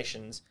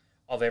foundations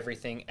of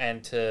everything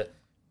and to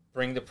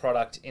bring the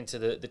product into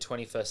the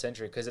 21st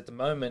century. Because at the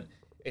moment,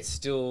 it's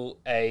still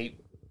a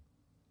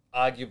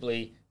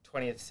arguably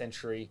 20th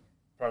century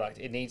product.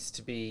 It needs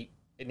to be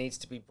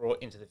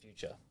brought into the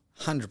future.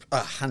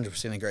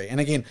 100% agree. And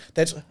again,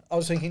 I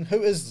was thinking,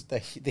 who is the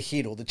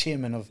head or the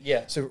chairman of?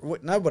 Yeah. So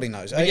nobody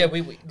knows.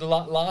 The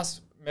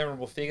last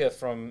memorable figure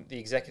from the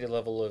executive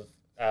level of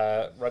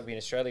rugby in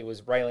Australia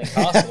was Raylene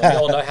Castle. And we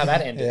all know how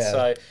that ended. Yeah.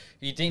 So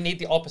you do need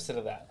the opposite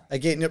of that.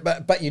 Again,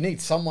 but you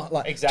need someone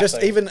like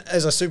just even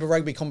as a Super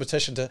Rugby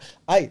competition to,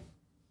 hey,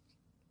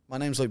 my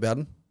name's Luke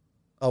Bowden.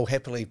 I'll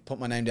happily put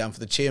my name down for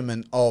the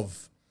chairman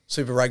of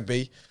Super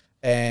Rugby,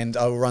 and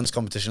I will run this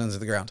competition into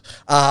the ground.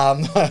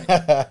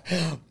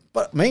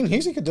 But me and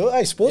Hughesy could do it.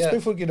 Hey, sports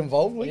people get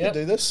involved. We could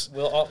do this.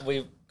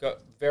 We've got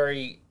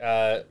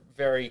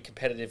very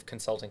competitive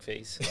consulting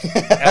fees.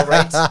 Our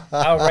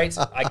rates,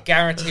 I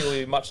guarantee, will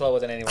be much lower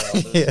than anyone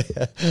else's.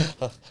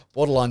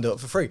 Borderline do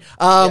it for free.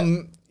 Well,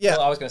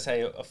 I was going to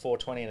say a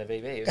 420 and a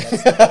VB.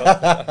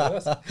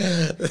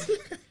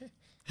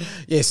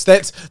 Yes,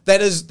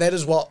 that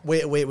is what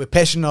we're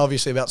passionate,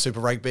 obviously, about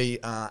Super Rugby,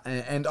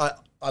 and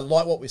I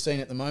like what we're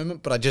seeing at the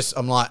moment. But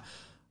I'm like,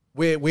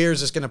 where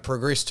is this going to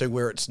progress to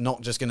where it's not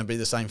just going to be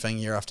the same thing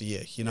year after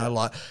year?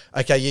 Like,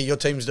 okay, your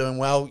team's doing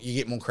well, you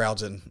get more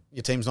crowds in.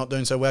 Your team's not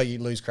doing so well, you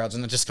lose crowds.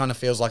 And it just kind of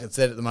feels like it's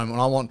that at the moment.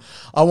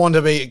 I want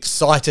to be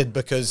excited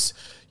because,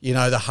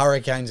 the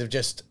Hurricanes have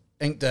just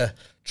inked a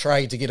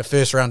trade to get a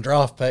first-round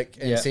draft pick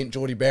and sent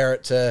Geordie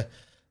Barrett to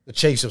the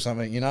Chiefs or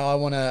something. I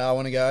want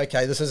to go,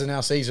 okay, this isn't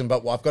our season,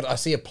 but I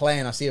see a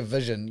plan, I see a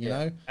vision,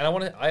 know?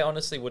 And I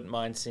honestly wouldn't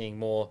mind seeing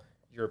more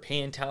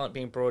European talent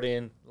being brought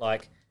in,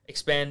 like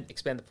expand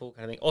the pool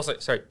kind of thing. Also,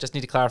 sorry, just need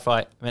to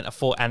clarify, I meant a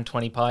 4 and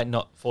 20 pie,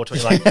 not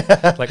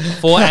 420, like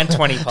 4 and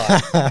 20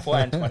 pie. 4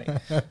 and 20.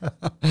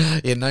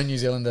 Yeah, no New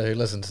Zealander who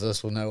listens to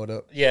this will know what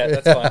it. Yeah,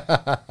 that's fine.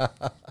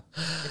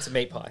 It's a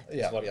meat pie.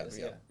 Yeah.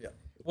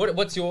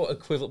 What's your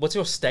equivalent? What's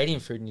your stadium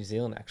food in New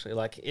Zealand, actually?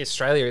 Like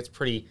Australia, it's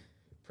pretty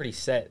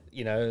set,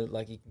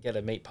 like you can get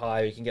a meat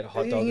pie, or you can get a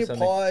hot dog or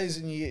something. Pies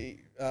and you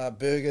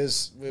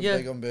burgers. We're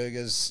big on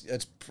burgers.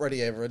 It's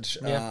pretty average.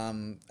 Yeah.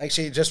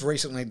 Actually, just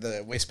recently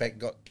the Westpac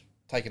got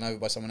taken over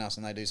by someone else,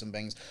 and they do some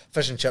things.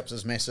 Fish and chips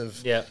is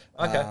massive. Yeah.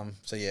 Okay.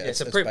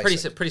 It's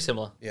pretty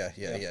similar. Yeah.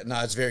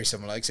 No, it's very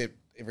similar. Except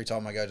every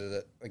time I go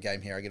to a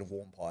game here, I get a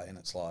warm pie, and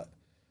it's like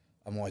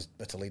I'm always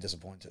bitterly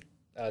disappointed.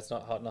 It's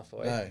not hot enough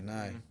for you. No.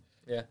 Mm-hmm.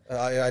 Yeah.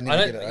 I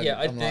never get it.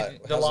 Yeah.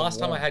 The last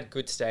time I had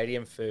good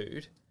stadium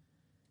food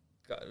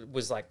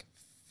was like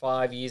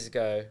 5 years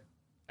ago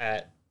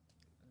at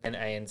an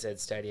ANZ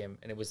stadium,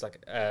 and it was like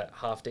a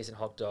half decent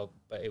hot dog,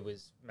 but it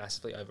was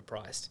massively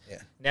overpriced.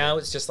 Yeah. Now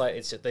it's just like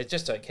they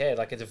just don't care.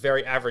 Like it's a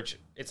very average.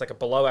 It's like a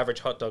below average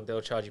hot dog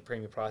they'll charge you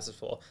premium prices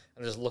for,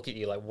 and just look at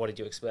you like, what did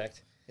you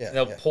expect? Yeah, and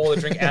they'll pour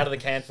the drink out of the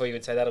can for you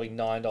and say that'll be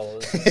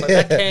 $9. Like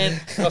that can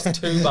costs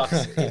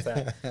 $2 if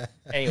that.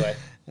 Anyway.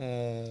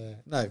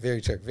 No,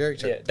 very true. Very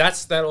true. Yeah,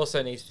 that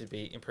also needs to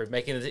be improved.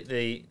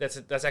 Making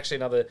that's actually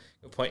another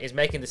good point, is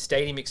making the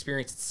stadium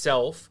experience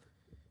itself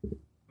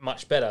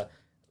much better.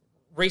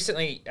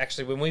 Recently,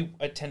 actually, when we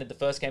attended the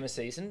first game of the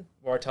season,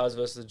 Waratahs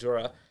versus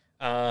Drua,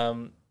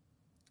 I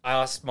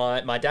asked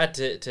my dad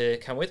to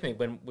come with me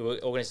when we were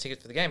organising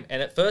tickets for the game.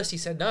 And at first he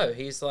said no.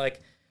 He's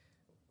like,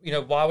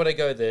 why would I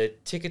go? The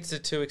tickets are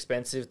too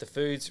expensive. The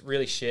food's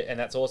really shit, and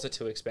that's also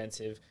too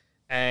expensive.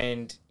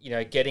 And,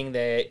 getting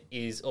there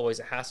is always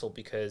a hassle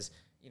because,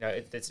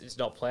 it's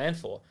not planned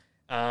for.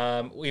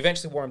 We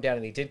eventually wore him down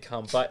and he did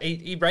come, but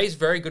he raised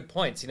very good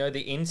points. The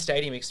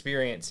in-stadium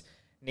experience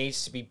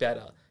needs to be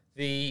better.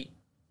 The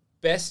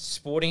best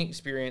sporting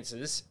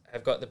experiences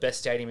have got the best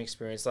stadium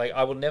experience. Like,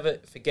 I will never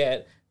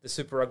forget the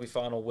Super Rugby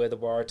final where the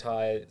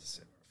Waratahs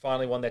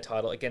finally won their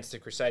title against the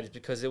Crusaders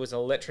because there was an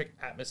electric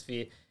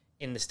atmosphere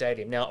in the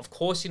stadium. Now, of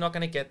course, you're not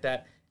going to get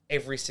that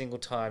every single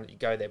time that you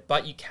go there,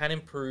 but you can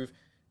improve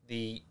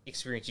the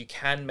experience. You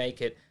can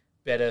make it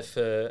better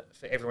for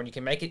everyone. You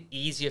can make it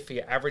easier for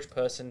your average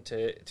person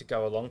to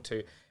go along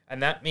to.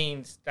 And that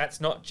means that's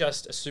not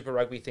just a Super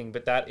Rugby thing,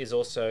 but that is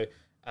also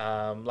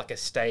like a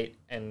state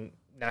and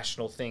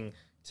national thing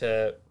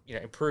to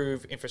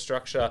improve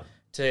infrastructure,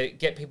 to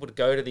get people to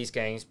go to these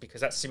games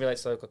because that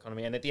stimulates the local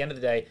economy. And at the end of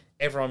the day,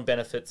 everyone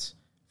benefits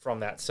from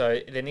that. So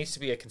there needs to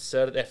be a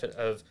concerted effort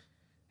of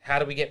how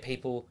do we get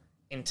people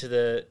into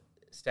the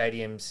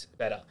stadiums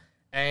better.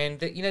 And,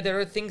 there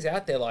are things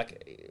out there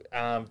like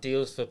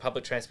deals for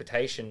public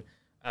transportation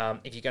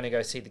if you're going to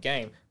go see the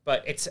game.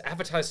 But it's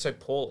advertised so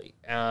poorly.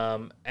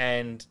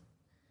 And,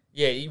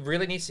 it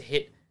really needs to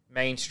hit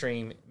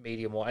mainstream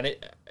media more. And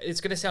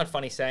it's going to sound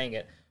funny saying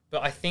it,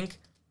 but I think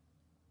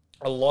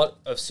a lot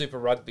of Super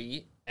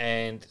Rugby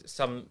and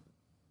sort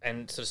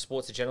of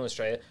sports in general in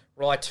Australia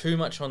rely too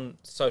much on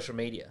social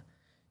media.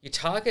 Your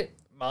target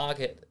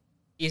market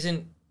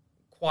isn't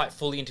quite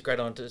fully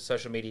integrated onto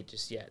social media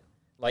just yet.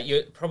 Like,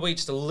 you're probably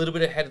just a little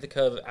bit ahead of the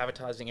curve of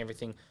advertising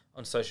everything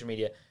on social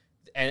media.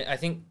 And I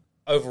think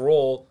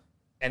overall,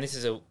 and this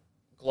is a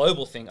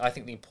global thing, I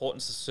think the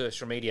importance of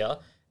social media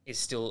is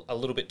still a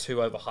little bit too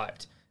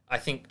overhyped. I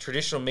think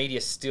traditional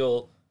media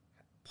still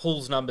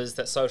pulls numbers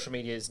that social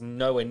media is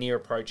nowhere near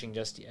approaching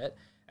just yet.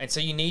 And so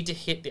you need to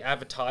hit the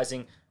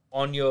advertising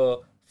on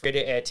your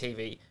free-to-air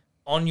TV,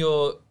 on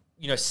your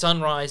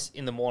sunrise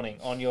in the morning,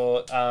 on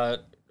your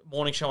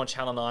morning show on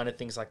Channel 9 and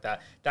things like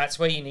that. That's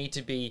where you need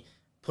to be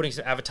putting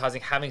some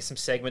advertising, having some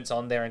segments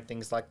on there and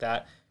things like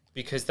that,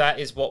 because that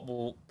is what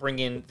will bring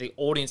in the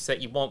audience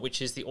that you want,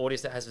 which is the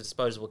audience that has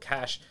disposable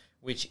cash,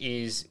 which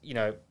is, is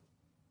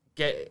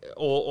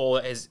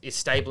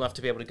stable enough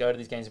to be able to go to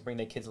these games and bring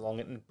their kids along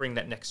and bring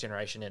that next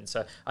generation in.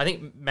 So I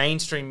think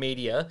mainstream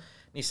media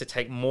needs to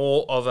take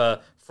more of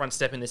a front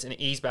step in this and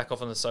ease back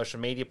off on the social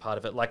media part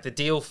of it. Like the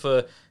deal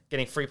for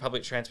getting free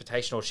public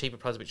transportation or cheaper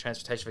public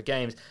transportation for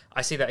games,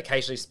 I see that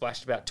occasionally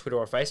splashed about Twitter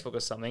or Facebook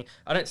or something.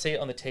 I don't see it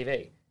on the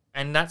TV.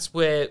 And that's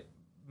where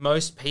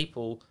most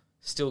people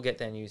still get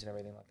their news and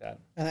everything like that.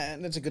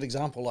 And that's a good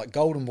example, like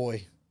Golden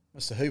Boy,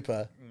 Mr.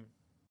 Hooper.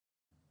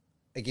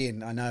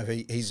 Again, I know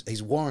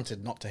he's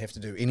warranted not to have to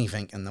do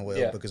anything in the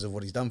world because of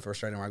what he's done for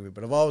Australian rugby.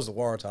 But if I was the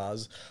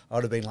Waratahs, I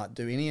would have been like,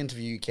 do any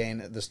interview you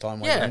can at this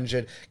time when you're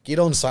injured. Get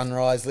on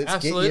Sunrise.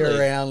 Let's get you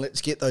around. Let's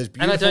get those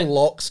beautiful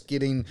locks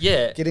getting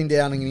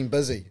down and getting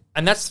busy.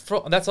 And that's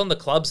on the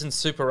clubs and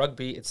Super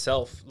Rugby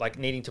itself, like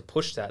needing to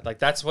push that. Like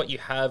that's what you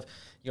have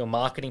your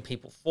marketing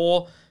people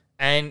for.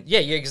 And yeah,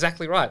 you're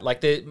exactly right.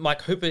 Like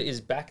Mike Hooper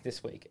is back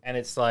this week, and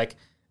it's like.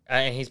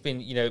 And he's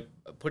been,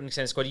 put in the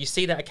center squad. You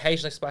see that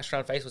occasionally splash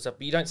around Facebook stuff,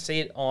 but you don't see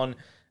it on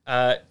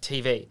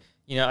TV.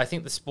 I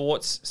think the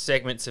sports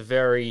segments are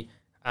very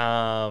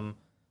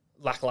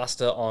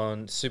lackluster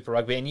on Super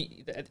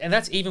Rugby, and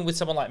that's even with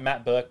someone like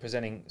Matt Burke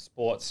presenting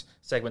sports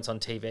segments on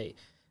TV.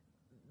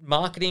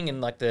 Marketing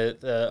and like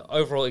the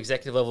overall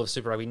executive level of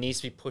Super Rugby needs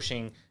to be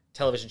pushing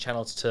television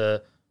channels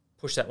to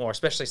push that more,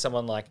 especially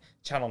someone like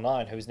Channel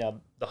 9, who is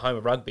now the home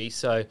of rugby.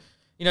 So,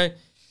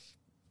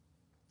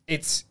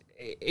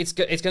 it's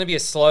going to be a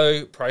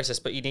slow process,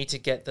 but you need to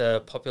get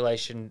the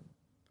population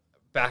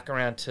back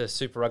around to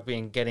Super Rugby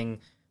and getting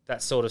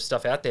that sort of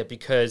stuff out there,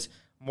 because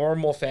more and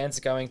more fans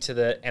are going to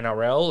the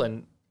NRL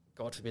and,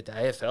 God forbid, the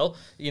AFL,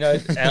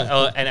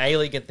 and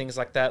A-League and things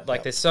like that.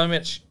 Like, there's so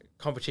much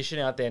competition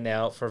out there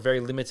now for a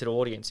very limited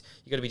audience.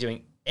 You've got to be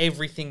doing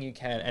everything you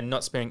can and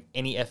not sparing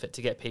any effort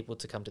to get people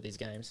to come to these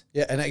games.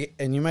 Yeah,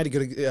 and you made a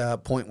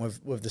good point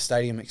with the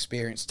stadium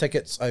experience.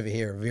 Tickets over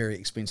here are very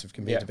expensive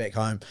compared to back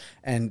home,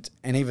 and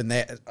even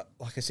that,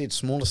 like I said,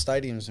 smaller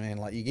stadiums, man.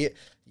 Like you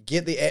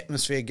get the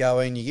atmosphere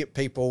going. You get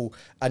people.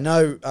 I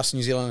know us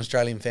New Zealand and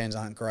Australian fans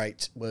aren't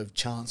great with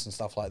chants and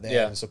stuff like that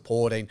and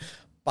supporting,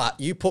 But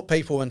you put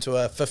people into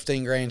a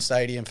 15 grand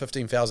stadium,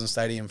 15,000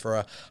 stadium for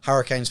a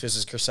Hurricanes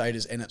versus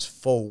Crusaders, and it's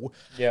full.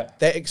 Yeah.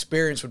 That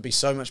experience would be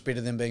so much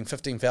better than being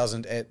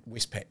 15,000 at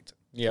Westpac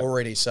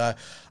already. So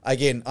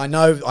again, I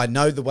know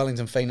the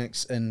Wellington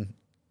Phoenix in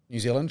New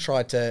Zealand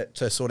tried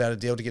to sort out a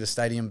deal to get a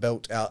stadium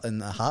built out in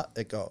the Hut.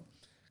 It got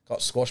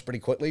squashed pretty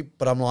quickly.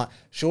 But I'm like,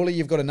 surely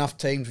you've got enough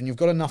teams. When you've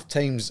got enough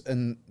teams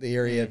in the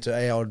area to be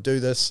able to do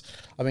this.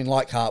 I mean,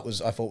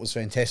 Leichhardt I thought was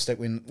fantastic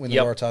when the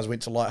Waratahs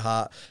went to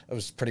Leichhardt. It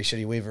was pretty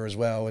shitty weather as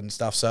well and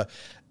stuff. So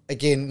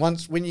again,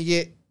 when you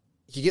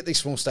get these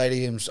small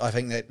stadiums, I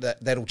think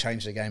that'll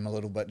change the game a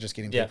little bit, just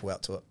getting people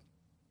out to it.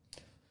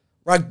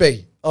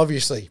 Rugby,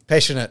 obviously,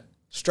 passionate.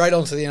 Straight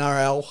on to the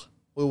NRL.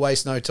 We'll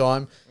waste no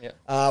time.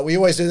 Yeah. We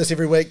always do this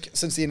every week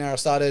since the NRL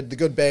started. The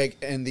good, bag,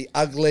 and the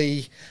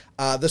ugly.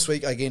 This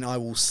week, again, I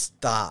will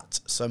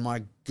start. So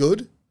my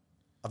good,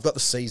 I've got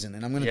the season,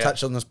 and I'm going to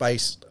touch on this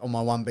based on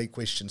my one big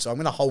question. So I'm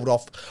going to hold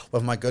off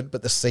with my good,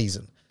 but the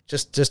season.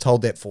 Just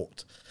hold that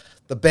thought.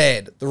 The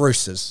bad, the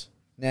Roosters.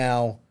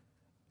 Now,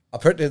 I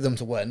predicted them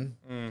to win.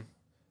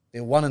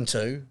 They're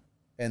 1-2,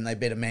 and they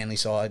beat a Manly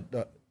side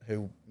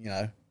who,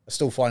 are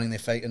still finding their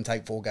feet and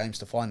take 4 games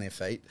to find their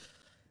feet.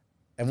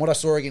 And what I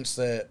saw against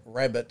the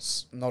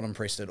Rabbits, not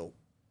impressed at all.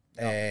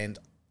 No. And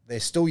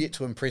they're still yet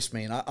to impress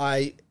me. And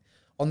I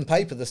on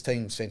paper, this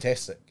team's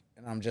fantastic.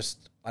 And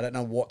I don't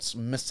know what's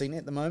missing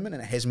at the moment,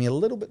 and it has me a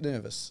little bit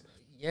nervous.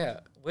 Yeah.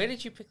 Where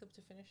did you pick them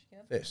to finish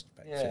again? First.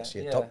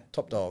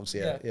 Top dogs,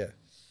 yeah.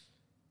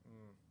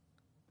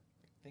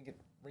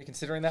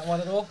 Reconsidering that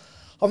one at all?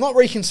 I'm not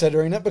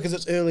reconsidering it because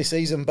it's early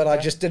season, but I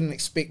just didn't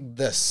expect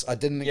this. I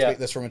didn't expect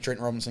this from a Trent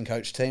Robinson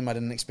coach team. I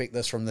didn't expect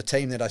this from the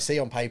team that I see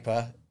on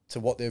paper to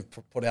what they've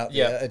put out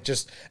there.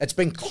 It's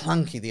been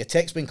clunky. The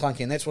attack's been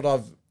clunky, and that's what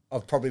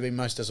I've probably been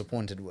most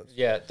disappointed with.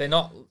 Yeah, they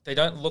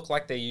don't look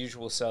like their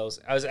usual selves.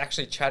 I was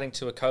actually chatting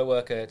to a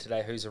coworker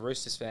today who's a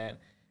Roosters fan,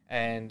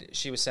 and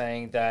she was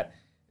saying that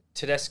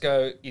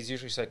Tedesco is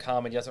usually so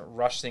calm and he doesn't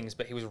rush things,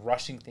 but he was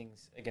rushing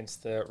things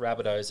against the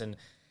Rabbitohs, and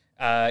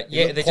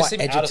they just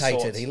seemed agitated. out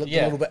of sorts. He looked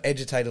a little bit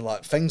agitated,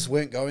 like things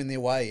weren't going their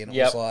way, and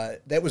it was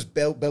like that was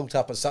built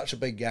up as such a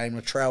big game.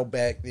 The trail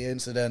back, the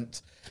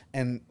incident,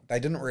 and they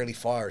didn't really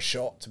fire a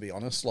shot, to be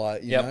honest.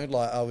 Like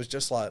I was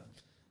just like,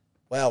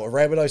 wow, a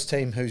Rabbitohs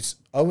team who's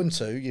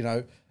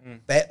 0-2,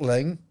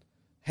 battling,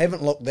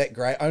 haven't looked that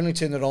great. Only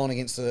turned it on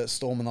against the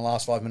Storm in the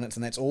last 5 minutes,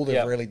 and that's all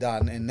they've really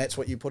done. And that's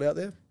what you put out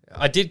there.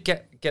 I did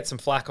get some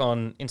flack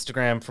on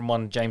Instagram from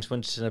one James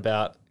Winterton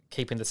about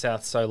keeping the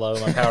South so low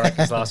in my power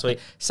rankings last week.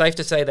 Safe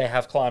to say they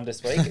have climbed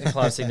this week and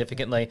climbed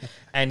significantly.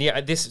 And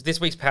this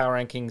week's power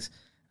rankings.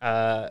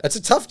 It's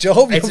a tough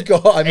job you've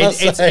got, I must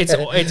say.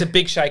 It's a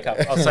big shake-up,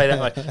 I'll say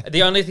that way.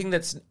 The only thing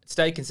that's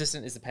stayed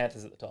consistent is the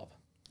Panthers at the top.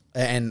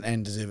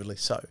 And deservedly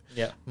so.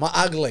 Yeah. My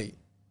ugly.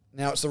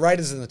 Now, it's the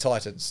Raiders and the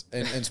Titans.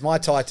 And it's my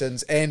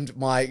Titans and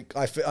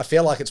I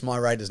feel like it's my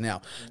Raiders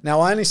now. Now,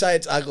 I only say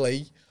it's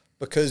ugly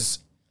because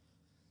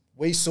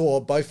we saw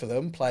both of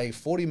them play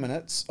 40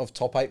 minutes of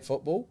top 8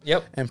 football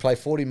and play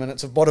 40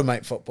 minutes of bottom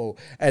 8 football.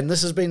 And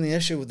this has been the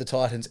issue with the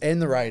Titans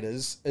and the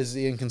Raiders is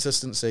the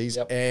inconsistencies,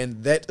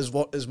 and that is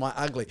what is my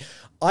ugly.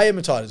 I am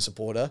a Titans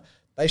supporter.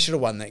 They should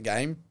have won that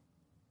game.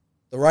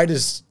 The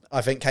Raiders,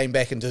 I think, came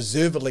back and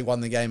deservedly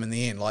won the game in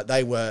the end. Like,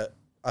 they were,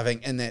 I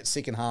think, in that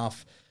second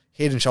half,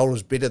 head and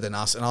shoulders better than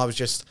us. And I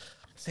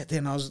sat there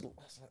and I was like,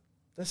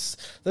 this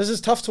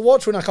is tough to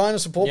watch when I kind of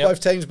support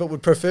both teams, but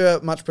would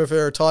much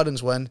prefer a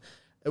Titans win.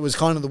 It was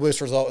kind of the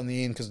worst result in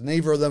the end because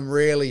neither of them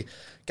really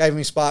gave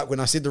me spark when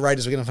I said the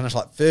Raiders were going to finish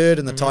like 3rd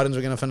and the Titans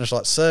were going to finish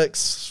like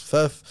 6th,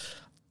 5th.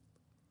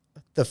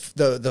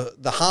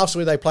 The halves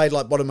where they played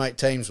like bottom 8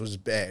 teams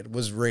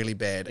was really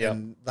bad. Yep.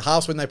 And the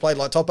halves when they played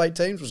like top 8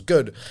 teams was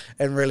good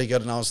and really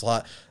good. And I was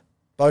like,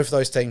 both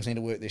those teams need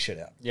to work their shit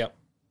out. Yep.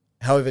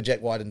 However, Jack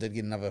Wyden did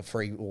get another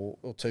 3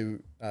 or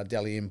 2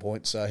 Dally M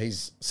points, so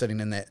he's sitting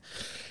in that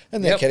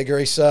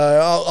category. So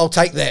I'll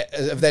take that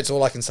if that's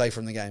all I can say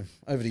from the game.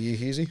 Over to you,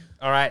 Hughesy.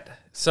 All right.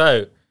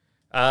 So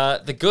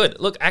the good.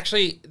 Look,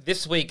 actually,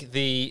 this week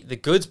the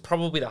good's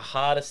probably the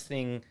hardest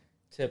thing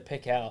to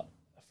pick out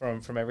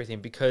from everything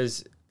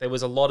because there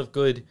was a lot of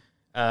good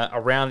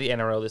around the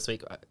NRL this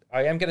week.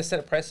 I am going to set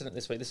a precedent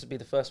this week. This would be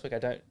the first week I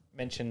don't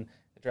mention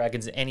the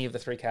Dragons in any of the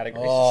 3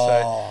 categories.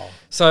 Oh.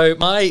 So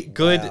my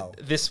good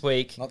this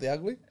week... Not the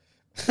ugly?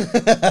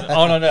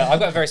 Oh, no. I've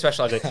got a very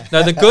special idea.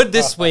 No, the good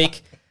this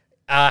week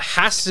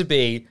has to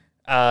be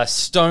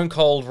Stone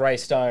Cold Ray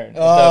Stone, the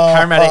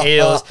Parramatta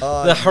Eels.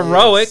 The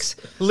heroics,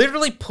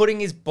 literally putting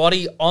his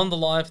body on the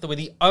line with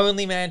the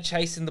only man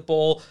chasing the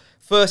ball.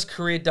 First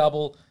career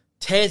double,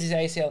 tears his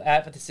ACL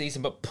out for the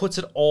season, but puts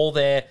it all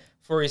there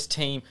for his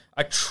team.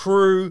 A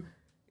true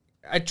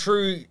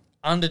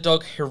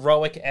underdog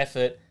heroic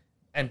effort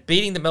and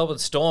beating the Melbourne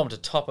Storm to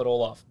top it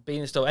all off.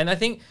 Beating the Storm. And I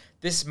think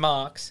this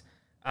marks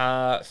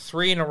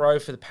 3 in a row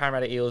for the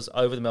Parramatta Eels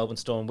over the Melbourne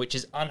Storm, which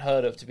is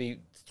unheard of to be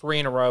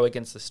 3 in a row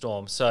against the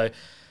Storm. So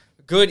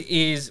good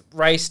is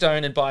Ray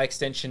Stone and by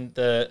extension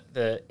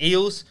the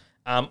Eels.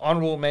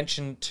 Honourable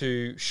mention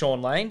to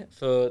Sean Lane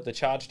for the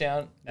charge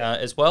down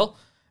as well.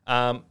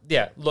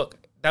 Look,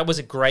 that was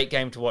a great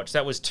game to watch.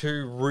 That was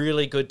two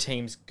really good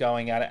teams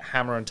going at it,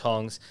 hammer and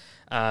tongs.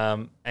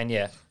 I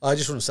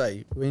just want to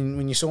say,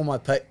 when you saw my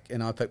pick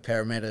and I picked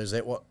Parramatta, is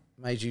that what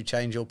made you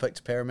change your pick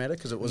to Parramatta?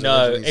 Because it was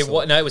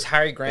it was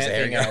Harry Grant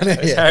being out.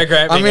 Harry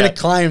Grant. I'm going to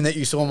claim that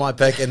you saw my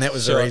pick and that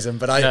was the reason.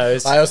 But I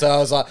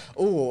was like,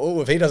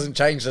 if he doesn't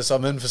change this,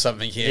 I'm in for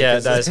something here. Yeah,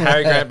 that was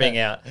Harry Grant being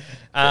out.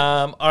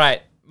 All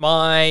right,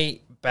 my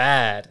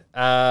bad.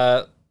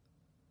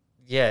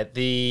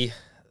 The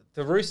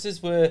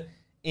Roosters were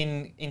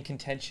in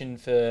contention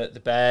for the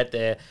bad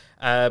there,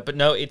 but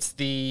no, it's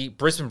the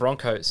Brisbane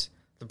Broncos.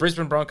 The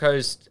Brisbane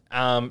Broncos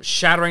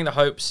shattering the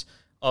hopes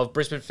of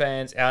Brisbane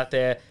fans out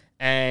there,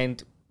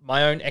 and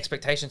my own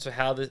expectations for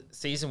how the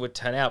season would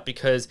turn out,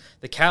 because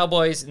the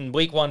Cowboys in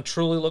week 1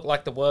 truly looked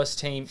like the worst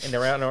team in the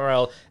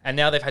NRL, and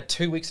now they've had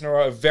 2 weeks in a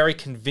row of very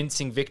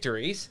convincing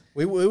victories.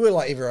 We were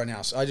like everyone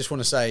else. I just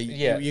want to say,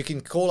 you can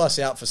call us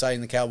out for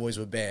saying the Cowboys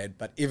were bad,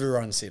 but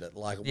everyone said it.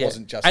 Like, it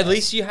wasn't just At us.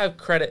 least you have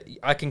credit.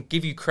 I can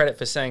give you credit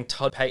for saying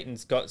Todd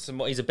Payton's got some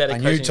more. He's a better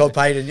coach. I knew Todd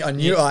Payton. I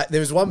knew there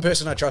was one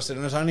person I trusted,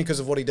 and it's only because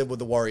of what he did with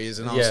the Warriors.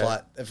 And I was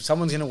like, if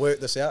someone's going to work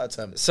this out, it's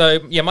him. So,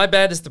 my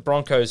bad is the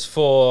Broncos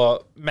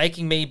for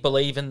making me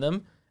believe in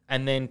them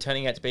and then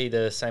turning out to be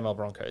the same old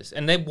Broncos.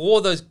 And they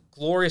wore those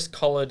glorious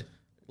collared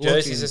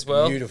jerseys as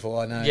well. Beautiful,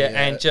 I know. Yeah,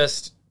 and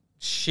just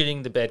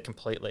shitting the bed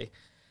completely.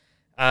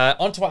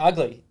 On to our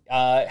ugly.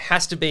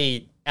 Has to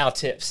be our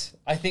tips.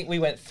 I think we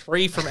went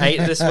 3 from 8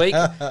 this week,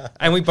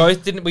 and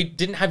we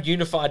didn't have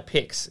unified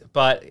picks,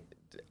 but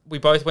we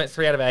both went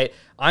 3 out of 8.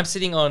 I'm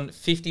sitting on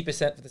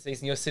 50% for the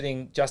season. You're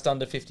sitting just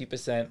under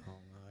 50%. Oh,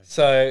 no.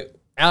 So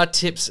our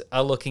tips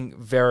are looking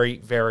very,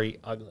 very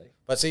ugly.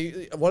 But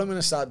see, what I'm going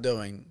to start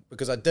doing,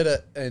 because I did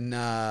it in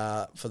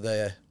for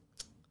the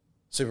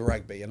Super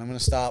Rugby, and I'm going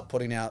to start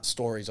putting out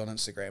stories on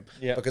Instagram.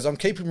 Yeah. Because I'm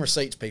keeping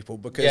receipts, people,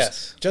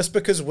 because just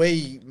because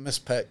we miss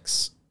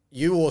picks,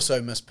 you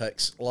also miss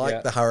picks,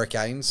 like the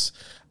Hurricanes,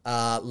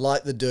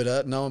 like the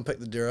Drua. No one picked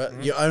the Drua.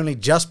 Mm-hmm. You only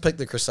just picked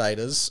the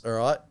Crusaders, all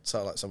right?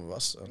 So like some of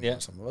us.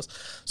 Some of us.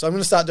 So I'm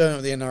going to start doing it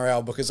with the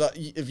NRL, because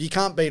if you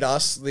can't beat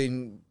us,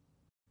 then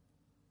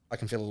I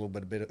can feel a little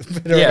bit better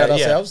about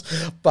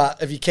ourselves.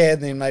 But if you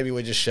can, then maybe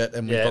we're just shit,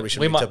 and we probably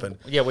shouldn't be tipping.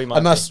 Yeah, we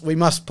might. We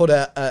must put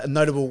a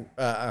notable,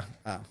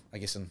 I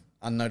guess an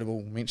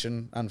unnotable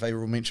mention,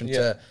 unfavourable mention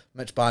to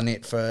Mitch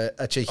Barnett for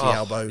a cheeky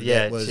elbow. Yeah,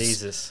 that was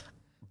Jesus.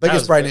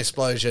 Biggest brain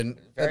explosion.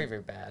 Very,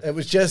 very bad. It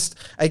was just,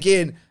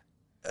 again,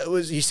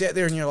 you sat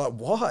there and you're like,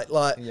 what?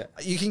 Like,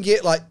 you can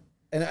get like,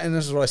 and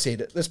this is what I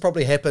said, this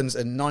probably happens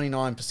in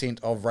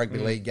 99% of rugby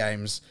league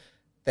games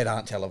that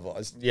aren't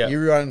televised. Yeah.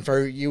 You run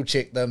through, you'll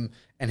check them,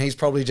 and he's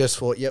probably just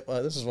thought,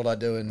 this is what I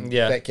do in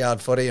backyard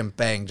footy, and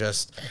bang, so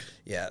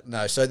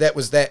that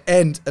was that.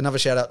 And another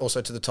shout out also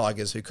to the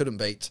Tigers, who couldn't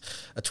beat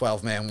a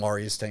 12-man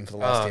Warriors team for the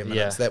last 10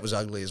 minutes. That was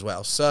ugly as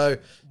well. So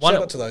shout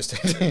out to those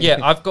teams.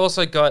 I've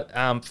also got,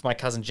 for my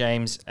cousin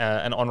James,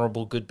 an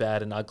honourable good,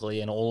 bad, and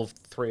ugly, and all of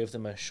 3 of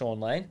them are Sean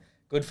Lane.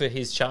 Good for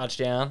his charge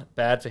down,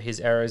 bad for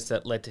his errors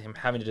that led to him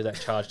having to do that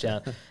charge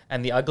down,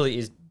 and the ugly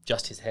is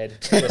just his head.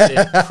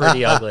 It's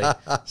pretty ugly.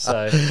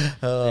 So,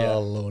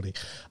 lordy.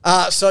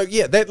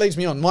 That leads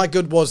me on. My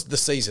good was the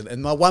season,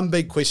 and my one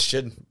big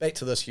question, back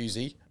to this,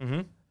 Hughesy,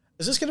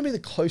 is this going to be the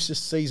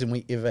closest season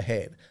we ever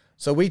had?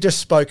 So we just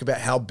spoke about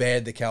how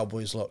bad the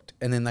Cowboys looked,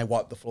 and then they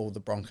wiped the floor with the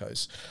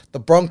Broncos. The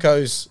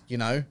Broncos,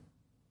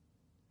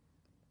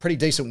 pretty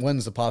decent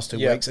wins the past 2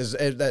 weeks.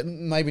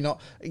 Maybe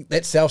not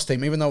that South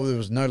team, even though there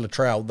was no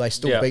Latrell, they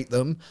still beat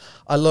them.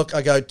 I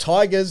go,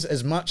 Tigers,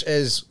 as much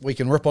as we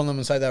can rip on them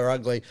and say they were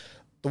ugly,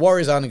 the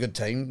Warriors aren't a good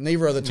team.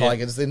 Neither are the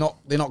Tigers. They're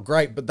not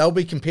great, but they'll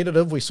be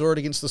competitive. We saw it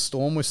against the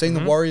Storm. We've seen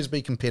the Warriors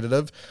be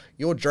competitive.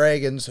 Your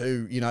Dragons,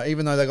 who,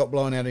 even though they got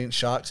blown out against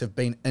Sharks, have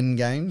been in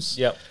games.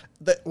 Yep.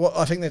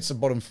 I think that's the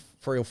bottom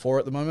 3 or 4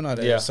 at the moment. I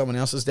don't know if someone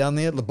else is down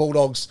there. The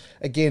Bulldogs,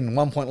 again,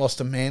 1 point lost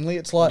to Manly.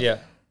 It's like...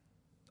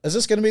 Is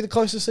this going to be the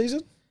closest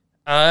season?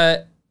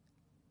 I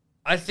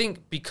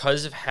think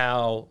because of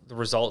how the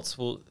results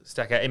will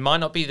stack out, it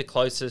might not be the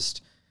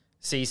closest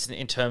season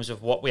in terms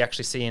of what we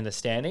actually see in the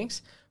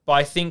standings, but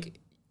I think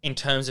in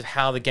terms of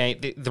how the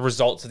game, the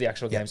results of the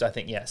actual games, I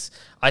think yes.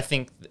 I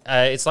think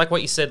it's like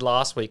what you said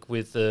last week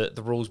with the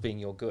rules being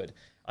your good.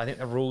 I think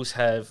the rules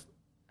are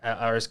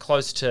as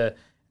close to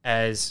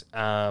as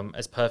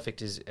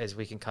perfect as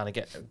we can kind of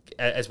get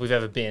as we've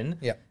ever been.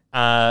 Yeah.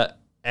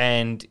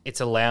 And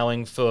it's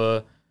allowing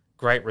for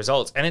great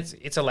results, and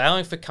it's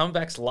allowing for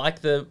comebacks like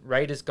the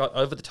Raiders got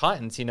over the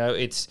Titans.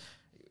 It's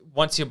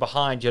once you're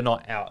behind, you're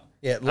not out.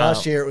 Yeah,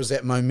 last year it was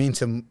that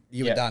momentum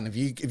you were done. If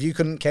you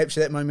couldn't capture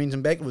that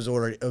momentum back, it was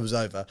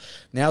over.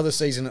 Now this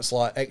season it's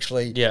like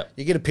actually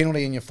you get a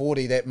penalty in your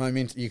 40, that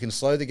momentum you can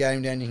slow the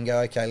game down. You can go,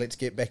 okay, let's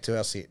get back to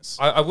our sets.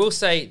 I will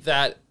say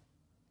that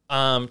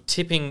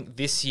tipping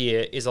this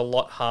year is a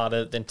lot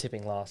harder than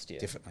tipping last year.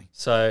 Definitely.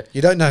 So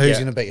you don't know who's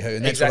going to beat who,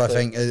 and that's what I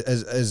think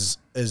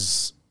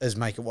is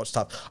make it what's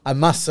tough. I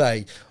must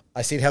say,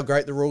 I said how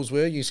great the rules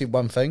were. You said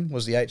one thing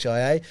was the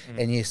HIA,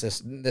 and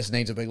yes, this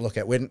needs a big look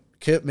at. When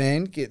Kurt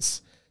Mann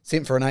gets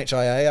sent for an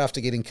HIA after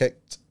getting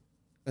kicked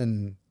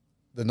in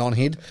the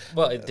non-head.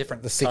 Well, a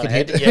different the second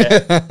kind head.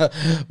 Yeah.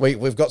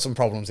 We've got some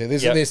problems there.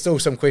 There's still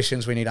some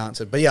questions we need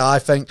answered. But yeah, I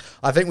think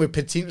we're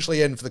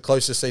potentially in for the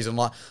closest season.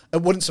 Like,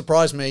 it wouldn't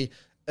surprise me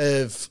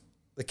if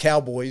the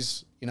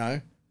Cowboys,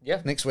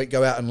 next week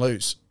go out and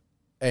lose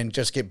and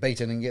just get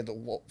beaten and get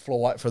the floor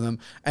white for them.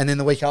 And then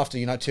the week after,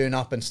 turn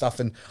up and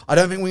stuff. And I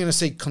don't think we're going to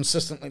see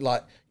consistently,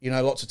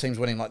 lots of teams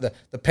winning. Like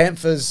the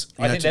Panthers.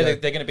 I think they're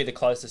going to be the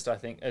closest, I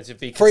think. As a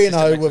big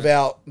 3-0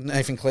 without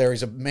Nathan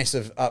Cleary's a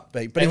massive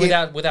upbeat. But and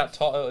again, without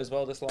Toto as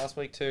well this last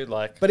week too.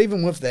 But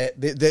even with that,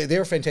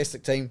 they're a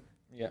fantastic team.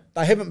 Yeah.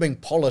 They haven't been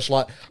polished.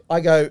 Like, I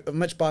go,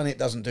 Mitch Barnett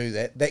doesn't do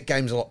that. That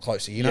game's a lot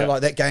closer.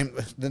 Like that game,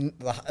 the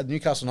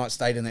Newcastle Knights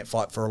stayed in that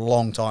fight for a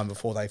long time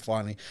before they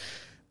finally...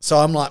 So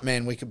I'm like,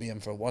 man, we could be in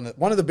for one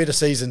of the better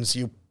seasons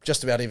you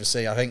just about ever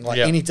see. I think,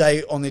 any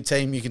day on their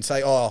team, you can say,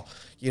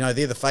 they're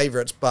the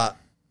favourites, but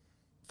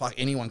fuck,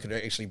 anyone could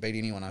actually beat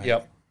anyone, I think.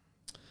 Yep.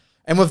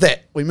 And with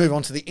that, we move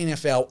on to the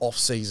NFL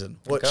off-season,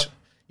 which,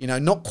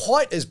 not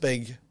quite as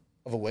big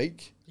of a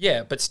week.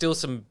 Yeah, but still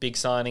some big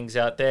signings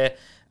out there.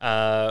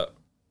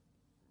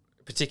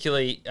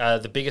 Particularly,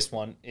 the biggest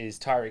one is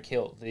Tyreke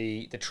Hill,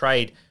 the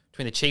trade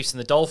between the Chiefs and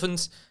the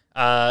Dolphins.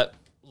 A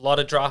lot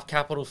of draft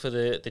capital for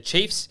the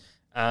Chiefs.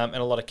 And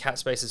a lot of cap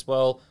space as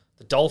well.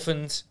 The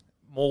Dolphins,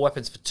 more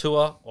weapons for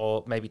Tua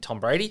or maybe Tom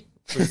Brady.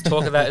 There's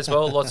talk of that as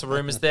well. Lots of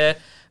rumours there.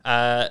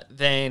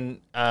 Then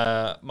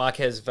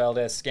Marquez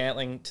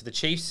Valdez-Scantling to the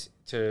Chiefs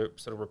to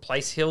sort of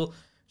replace Hill.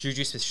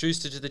 Juju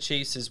Smith-Schuster to the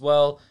Chiefs as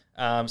well.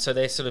 So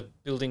they're sort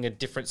of building a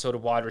different sort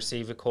of wide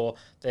receiver core.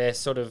 They're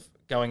sort of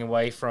going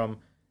away from...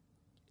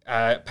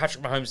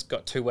 Patrick Mahomes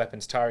got two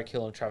weapons, Tyreke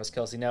Hill and Travis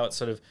Kelce. Now it's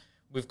sort of...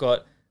 We've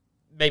got...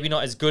 Maybe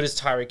not as good as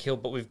Tyreke Hill,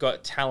 but we've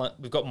got talent.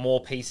 We've got more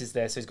pieces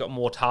there, so he's got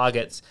more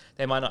targets.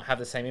 They might not have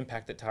the same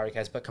impact that Tyreke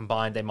has, but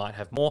combined they might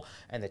have more,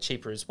 and they're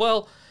cheaper as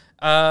well.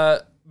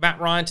 Matt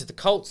Ryan to the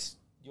Colts,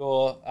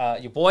 your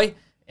boy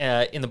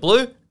in the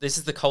blue. This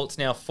is the Colts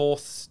now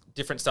fourth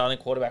different starting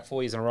quarterback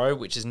 4 years in a row,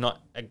 which is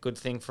not a good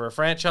thing for a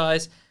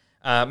franchise.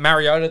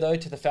 Mariota, though,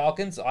 to the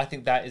Falcons. I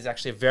think that is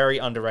actually a very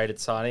underrated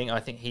signing.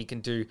 I think he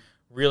can do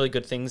really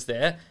good things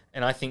there,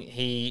 and I think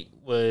he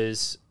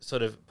was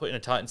sort of put in a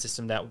Titan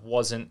system that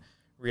wasn't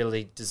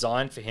really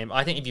designed for him.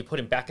 I think if you put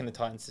him back in the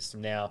Titan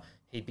system now,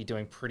 he'd be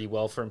doing pretty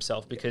well for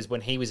himself because when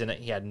he was in it,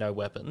 he had no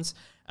weapons,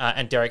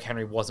 and Derrick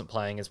Henry wasn't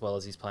playing as well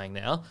as he's playing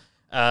now.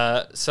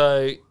 A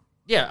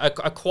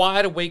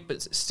quieter week,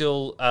 but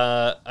still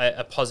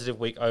a positive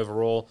week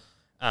overall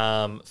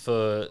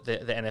for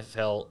the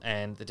NFL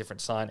and the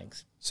different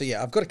signings. So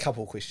yeah, I've got a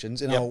couple of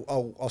questions, and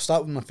I'll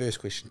start with my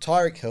first question.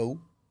 Tyreke Hill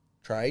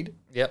trade.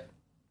 Yep.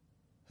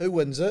 Who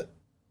wins it?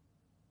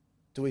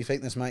 Do we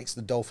think this makes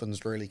the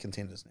Dolphins really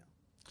contenders now?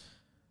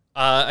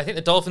 I think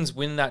the Dolphins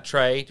win that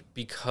trade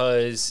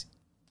because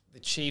the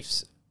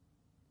Chiefs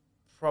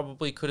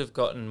probably could have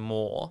gotten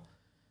more.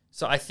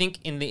 So I think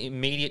in the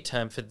immediate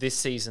term for this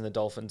season, the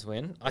Dolphins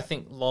win. Yep. I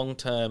think long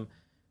term,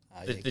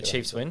 the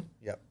Chiefs win.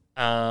 Yep.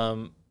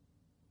 And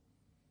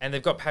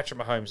they've got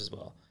Patrick Mahomes as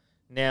well.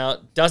 Now,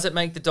 does it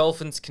make the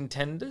Dolphins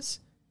contenders?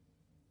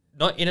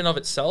 Not in and of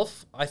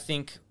itself. I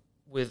think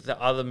with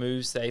the other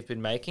moves they've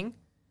been making,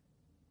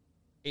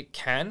 it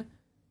can.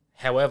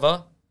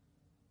 However,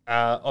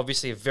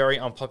 obviously a very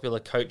unpopular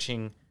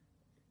coaching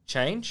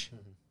change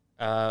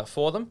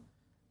for them.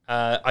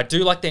 I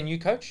do like their new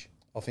coach.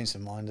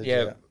 Offensive minded.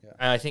 Yeah.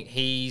 And I think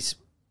he's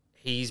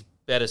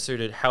better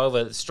suited.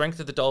 However, the strength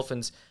of the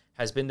Dolphins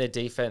has been their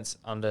defense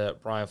under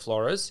Brian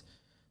Flores.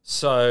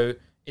 So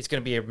it's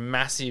going to be a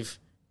massive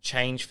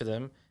change for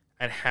them.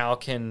 And how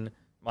can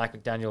Mike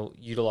McDaniel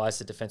utilize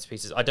the defense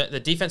pieces? The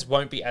defense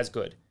won't be as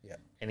good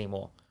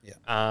anymore.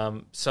 Yeah.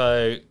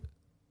 So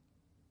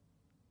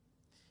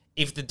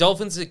if the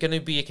Dolphins are going to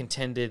be a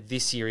contender,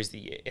 this year is the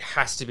year. It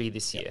has to be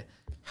this year.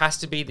 Has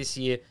to be this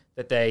year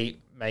that they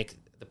make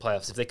the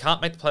playoffs. If they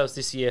can't make the playoffs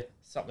this year,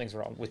 something's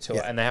wrong with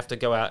Tua, and they have to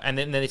go out, and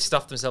then they've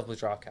stuffed themselves with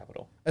draft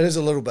capital. It is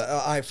a little bit.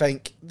 I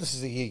think this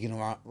is the year you're going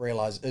to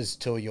realise, is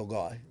Tua your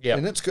guy? Yeah.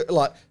 And it's good.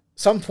 Like,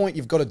 some point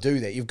you've got to do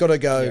that. You've got to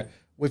go,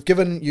 we've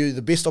given you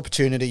the best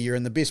opportunity. You're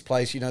in the best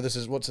place. This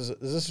is, is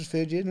this his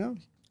third year now?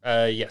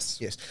 Yes.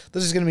 Yes.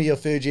 This is going to be your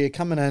third year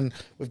coming in.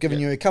 We've given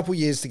you a couple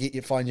years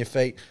to find your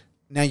feet.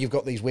 Now you've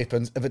got these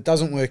weapons. If it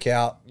doesn't work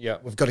out,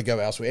 we've got to go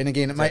elsewhere. And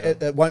again,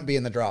 it won't be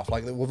in the draft.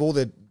 Like, with all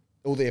the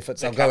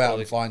efforts, they'll go out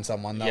and find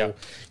someone.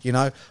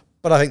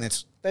 But I think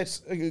that's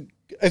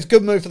it's a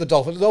good move for the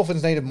Dolphins. The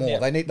Dolphins needed more.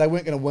 They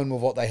weren't going to win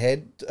with what they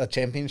had, a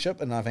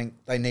championship, and I think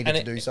they needed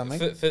to do something.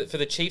 For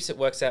the Chiefs, it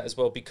works out as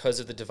well because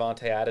of the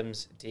Devontae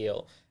Adams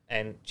deal.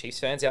 And Chiefs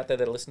fans out there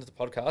that are listening to the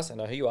podcast, I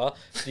know who you are,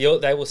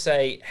 they will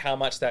say how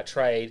much that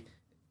trade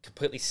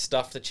completely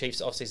stuffed the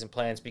Chiefs' offseason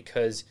plans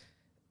because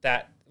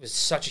that was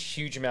such a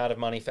huge amount of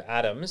money for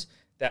Adams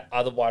that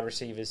other wide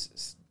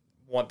receivers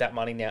want that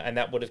money now, and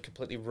that would have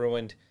completely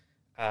ruined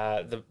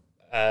the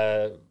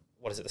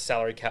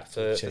salary cap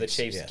for the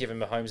Chiefs, given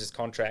Mahomes'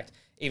 contract,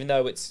 even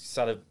though it's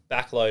sort of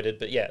backloaded.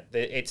 But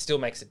it still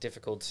makes it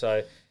difficult.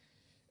 So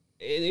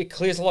it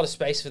clears a lot of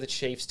space for the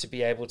Chiefs to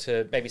be able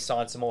to maybe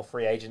sign some more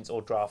free agents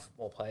or draft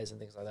more players and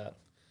things like that.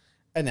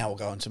 And now we'll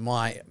go into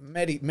my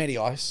Matty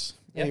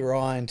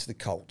Ryan to the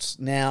Colts.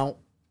 Now,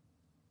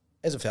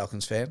 as a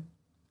Falcons fan,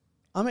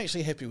 I'm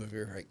actually happy with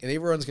everything. And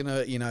everyone's going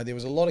to, there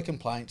was a lot of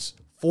complaints,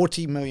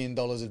 $40 million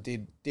of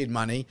dead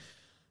money.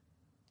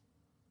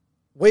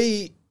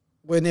 We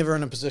were never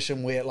in a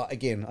position where, like,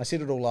 again, I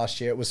said it all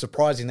last year, it was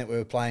surprising that we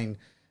were playing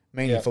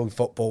meaningful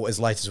football as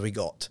late as we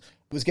got.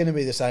 It was going to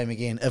be the same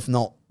again, if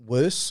not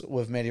worse,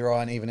 with Matty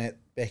Ryan even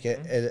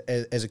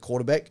as a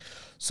quarterback.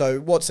 So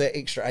what's that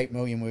extra $8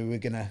 million we were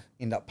going to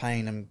end up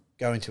paying him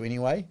going to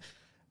anyway?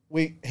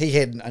 He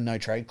had a no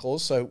trade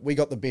clause, so we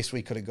got the best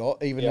we could have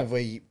got. Even if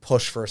we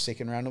pushed for a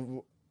second rounder,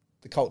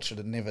 the Colts should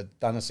have never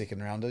done a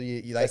second rounder.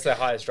 That's their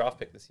highest draft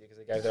pick this year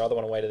because they gave their other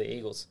one away to the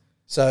Eagles.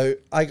 So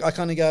I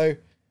kind of go,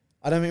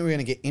 I don't think we're going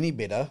to get any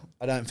better.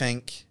 I don't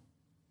think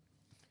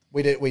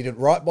we did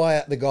right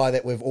by the guy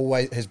that we've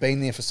always has been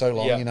there for so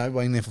long.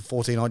 Been there for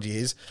 14 odd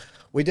years.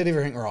 We did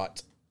everything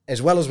right as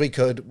well as we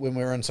could when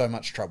we were in so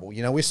much trouble.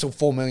 We're still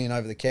 $4 million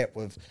over the cap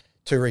with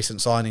two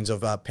recent signings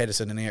of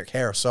Patterson and Eric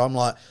Harris. So I'm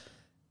like,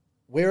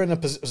 we're in a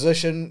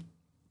position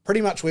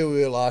pretty much where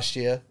we were last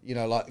year.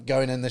 Like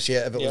going in this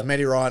year, if it was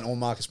Matty Ryan or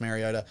Marcus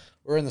Marriota,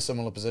 we're in the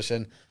similar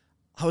position.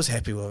 I was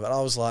happy with it.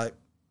 I was like,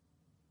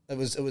 it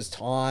was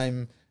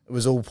time. It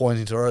was all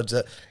pointing towards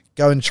it.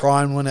 Go and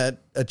try and win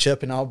a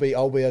chip, and I'll be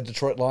a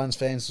Detroit Lions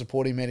fan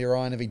supporting Matty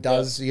Ryan if he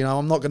does.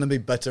 I'm not going to be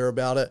bitter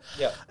about it.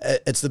 Yeah,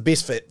 it's the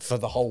best fit for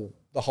the whole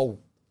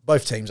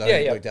both teams. I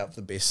think worked out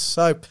for the best.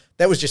 So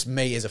that was just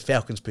me as a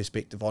Falcons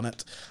perspective on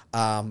it.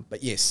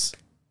 But yes,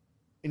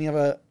 any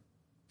other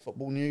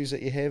football news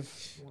that you have?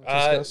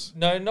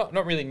 No,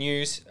 not really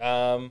news.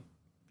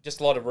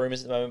 Just a lot of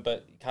rumors at the moment,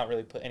 but you can't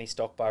really put any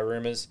stock by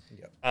rumors.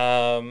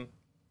 Yep.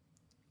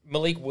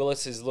 Malik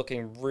Willis is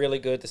looking really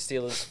good. The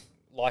Steelers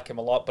like him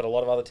a lot, but a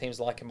lot of other teams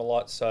like him a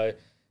lot. So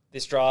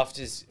this draft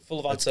is full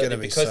of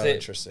uncertainty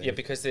interesting. Yeah,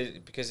 because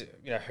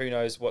who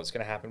knows what's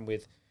going to happen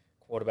with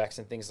quarterbacks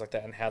and things like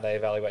that and how they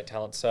evaluate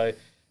talent. So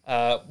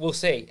we'll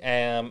see.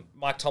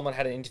 Mike Tomlin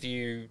had an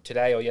interview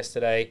today or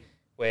yesterday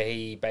where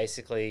he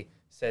basically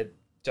said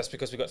just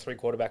because we've got 3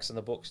 quarterbacks in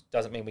the books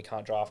doesn't mean we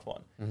can't draft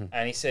one. Mm-hmm.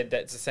 And he said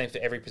that's the same for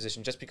every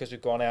position. Just because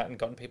we've gone out and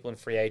gotten people in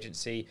free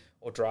agency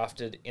or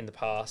drafted in the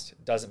past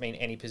doesn't mean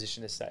any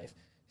position is safe.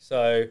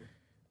 So,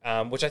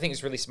 which I think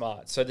is really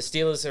smart. So the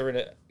Steelers are in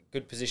a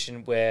good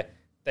position where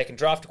they can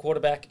draft a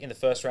quarterback in the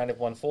first round if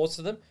one falls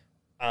to them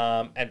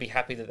and be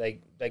happy that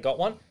they got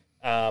one.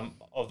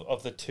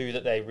 Of the 2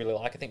 that they really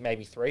like, I think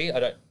maybe 3.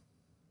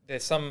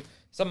 There's some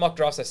mock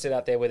drafts I sit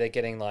out there where they're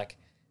getting like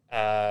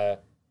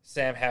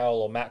Sam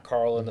Howell or Matt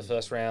Corral in the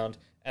first round,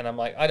 and I'm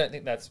like, I don't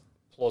think that's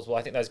plausible.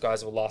 I think those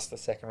guys will last the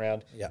second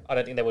round. Yeah. I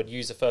don't think they would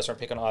use a first round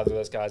pick on either of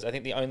those guys. I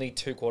think the only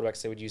 2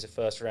 quarterbacks they would use a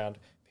first round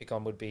pick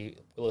on would be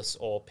Willis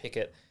or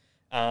Pickett.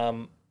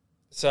 I'm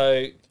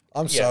so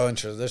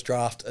interested. This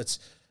draft, it's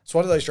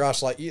one of those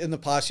drafts like in the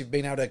past you've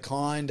been able to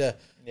kind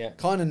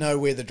of know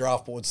where the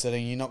draft board's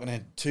sitting. You're not going to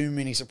have too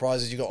many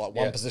surprises. You've got like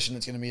one position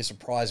that's going to be a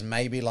surprise.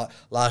 Maybe like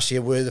last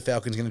year, were the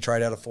Falcons going to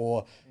trade out of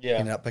 4?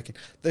 Ended up picking.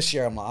 This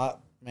year, I'm like,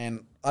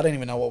 man, I don't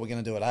even know what we're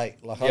going to do at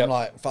 8. Like I'm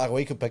like, fuck,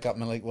 we could pick up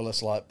Malik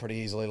Willis like pretty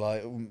easily.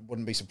 Like,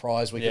 wouldn't be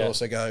surprised. We could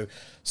also go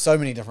so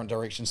many different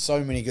directions.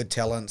 So many good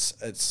talents.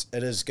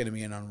 It is going to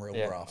be an unreal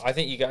draft. I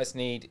think you guys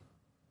need,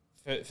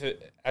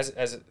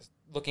 as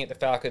looking at the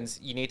Falcons,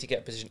 you need to get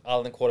a position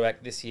other than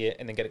quarterback this year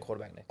and then get a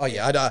quarterback next. Oh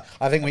yeah,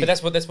 I think we. But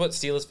that's what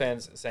Steelers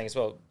fans are saying as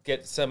well.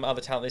 Get some other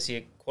talent this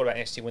year, quarterback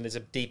next year when there's a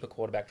deeper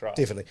quarterback draft.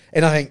 Definitely,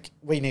 and I think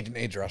we need an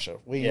edge rusher.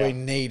 We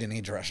need an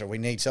edge rusher. We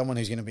need someone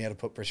who's going to be able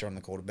to put pressure on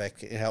the quarterback,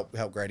 help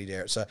Grady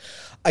Jarrett. So,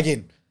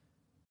 again,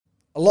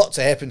 a lot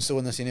to happen still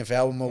in this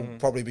NFL, and we'll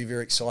probably be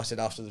very excited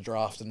after the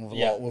draft and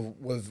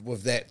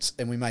with that.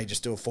 And we may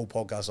just do a full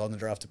podcast on the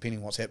draft, depending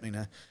on what's happening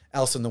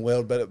else in the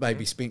world. But it may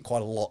be spent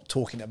quite a lot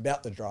talking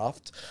about the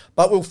draft.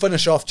 But we'll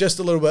finish off just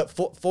a little bit.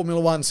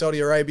 Formula One, Saudi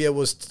Arabia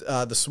was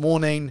this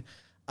morning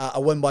a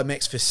win by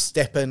Max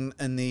Verstappen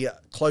in the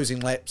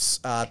closing laps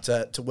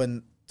to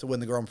win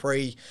the Grand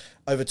Prix.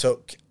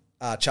 Overtook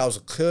Charles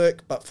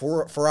Leclerc, but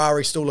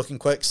Ferrari still looking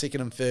quick,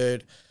 second and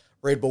third.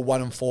 Red Bull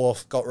 1 and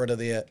 4th, got rid of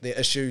their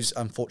issues.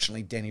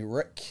 Unfortunately, Danny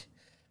Rick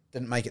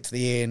didn't make it to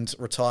the end,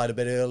 retired a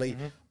bit early.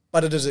 Mm-hmm.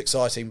 But it is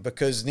exciting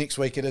because next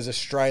week it is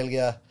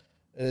Australia.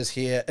 It is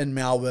here in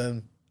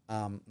Melbourne.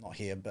 Not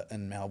here, but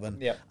in Melbourne.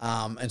 Yeah.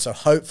 And so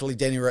hopefully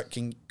Danny Rick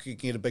can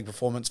get a big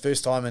performance.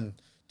 First time in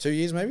 2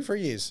 years, maybe 3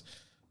 years.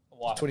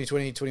 Wow.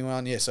 2020,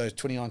 21. Yeah, so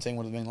 2019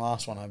 would have been the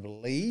last one, I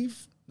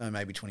believe. No,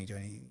 maybe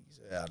 2020.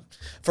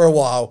 For a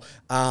while.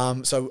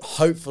 So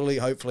hopefully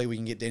we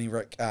can get Danny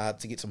Rick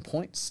to get some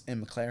points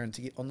and McLaren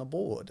to get on the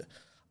board.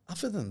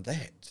 Other than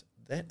that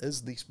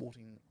is the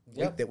sporting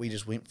week that we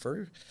just went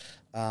through.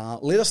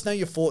 Let us know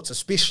your thoughts,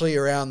 especially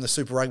around the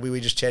Super Rugby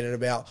we just chatted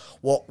about.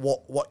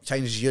 What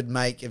changes you'd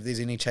make, if there's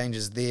any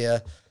changes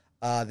there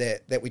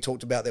that we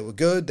talked about that were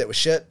good, that were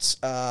shit,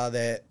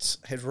 that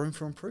had room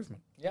for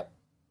improvement. Yep.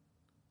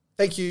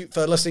 Thank you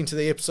for listening to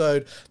the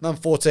episode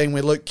number 14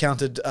 where Luke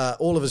counted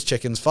all of his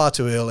chickens far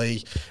too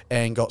early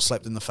and got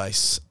slapped in the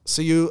face.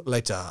 See you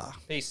later.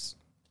 Peace.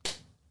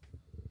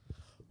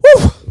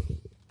 Woo!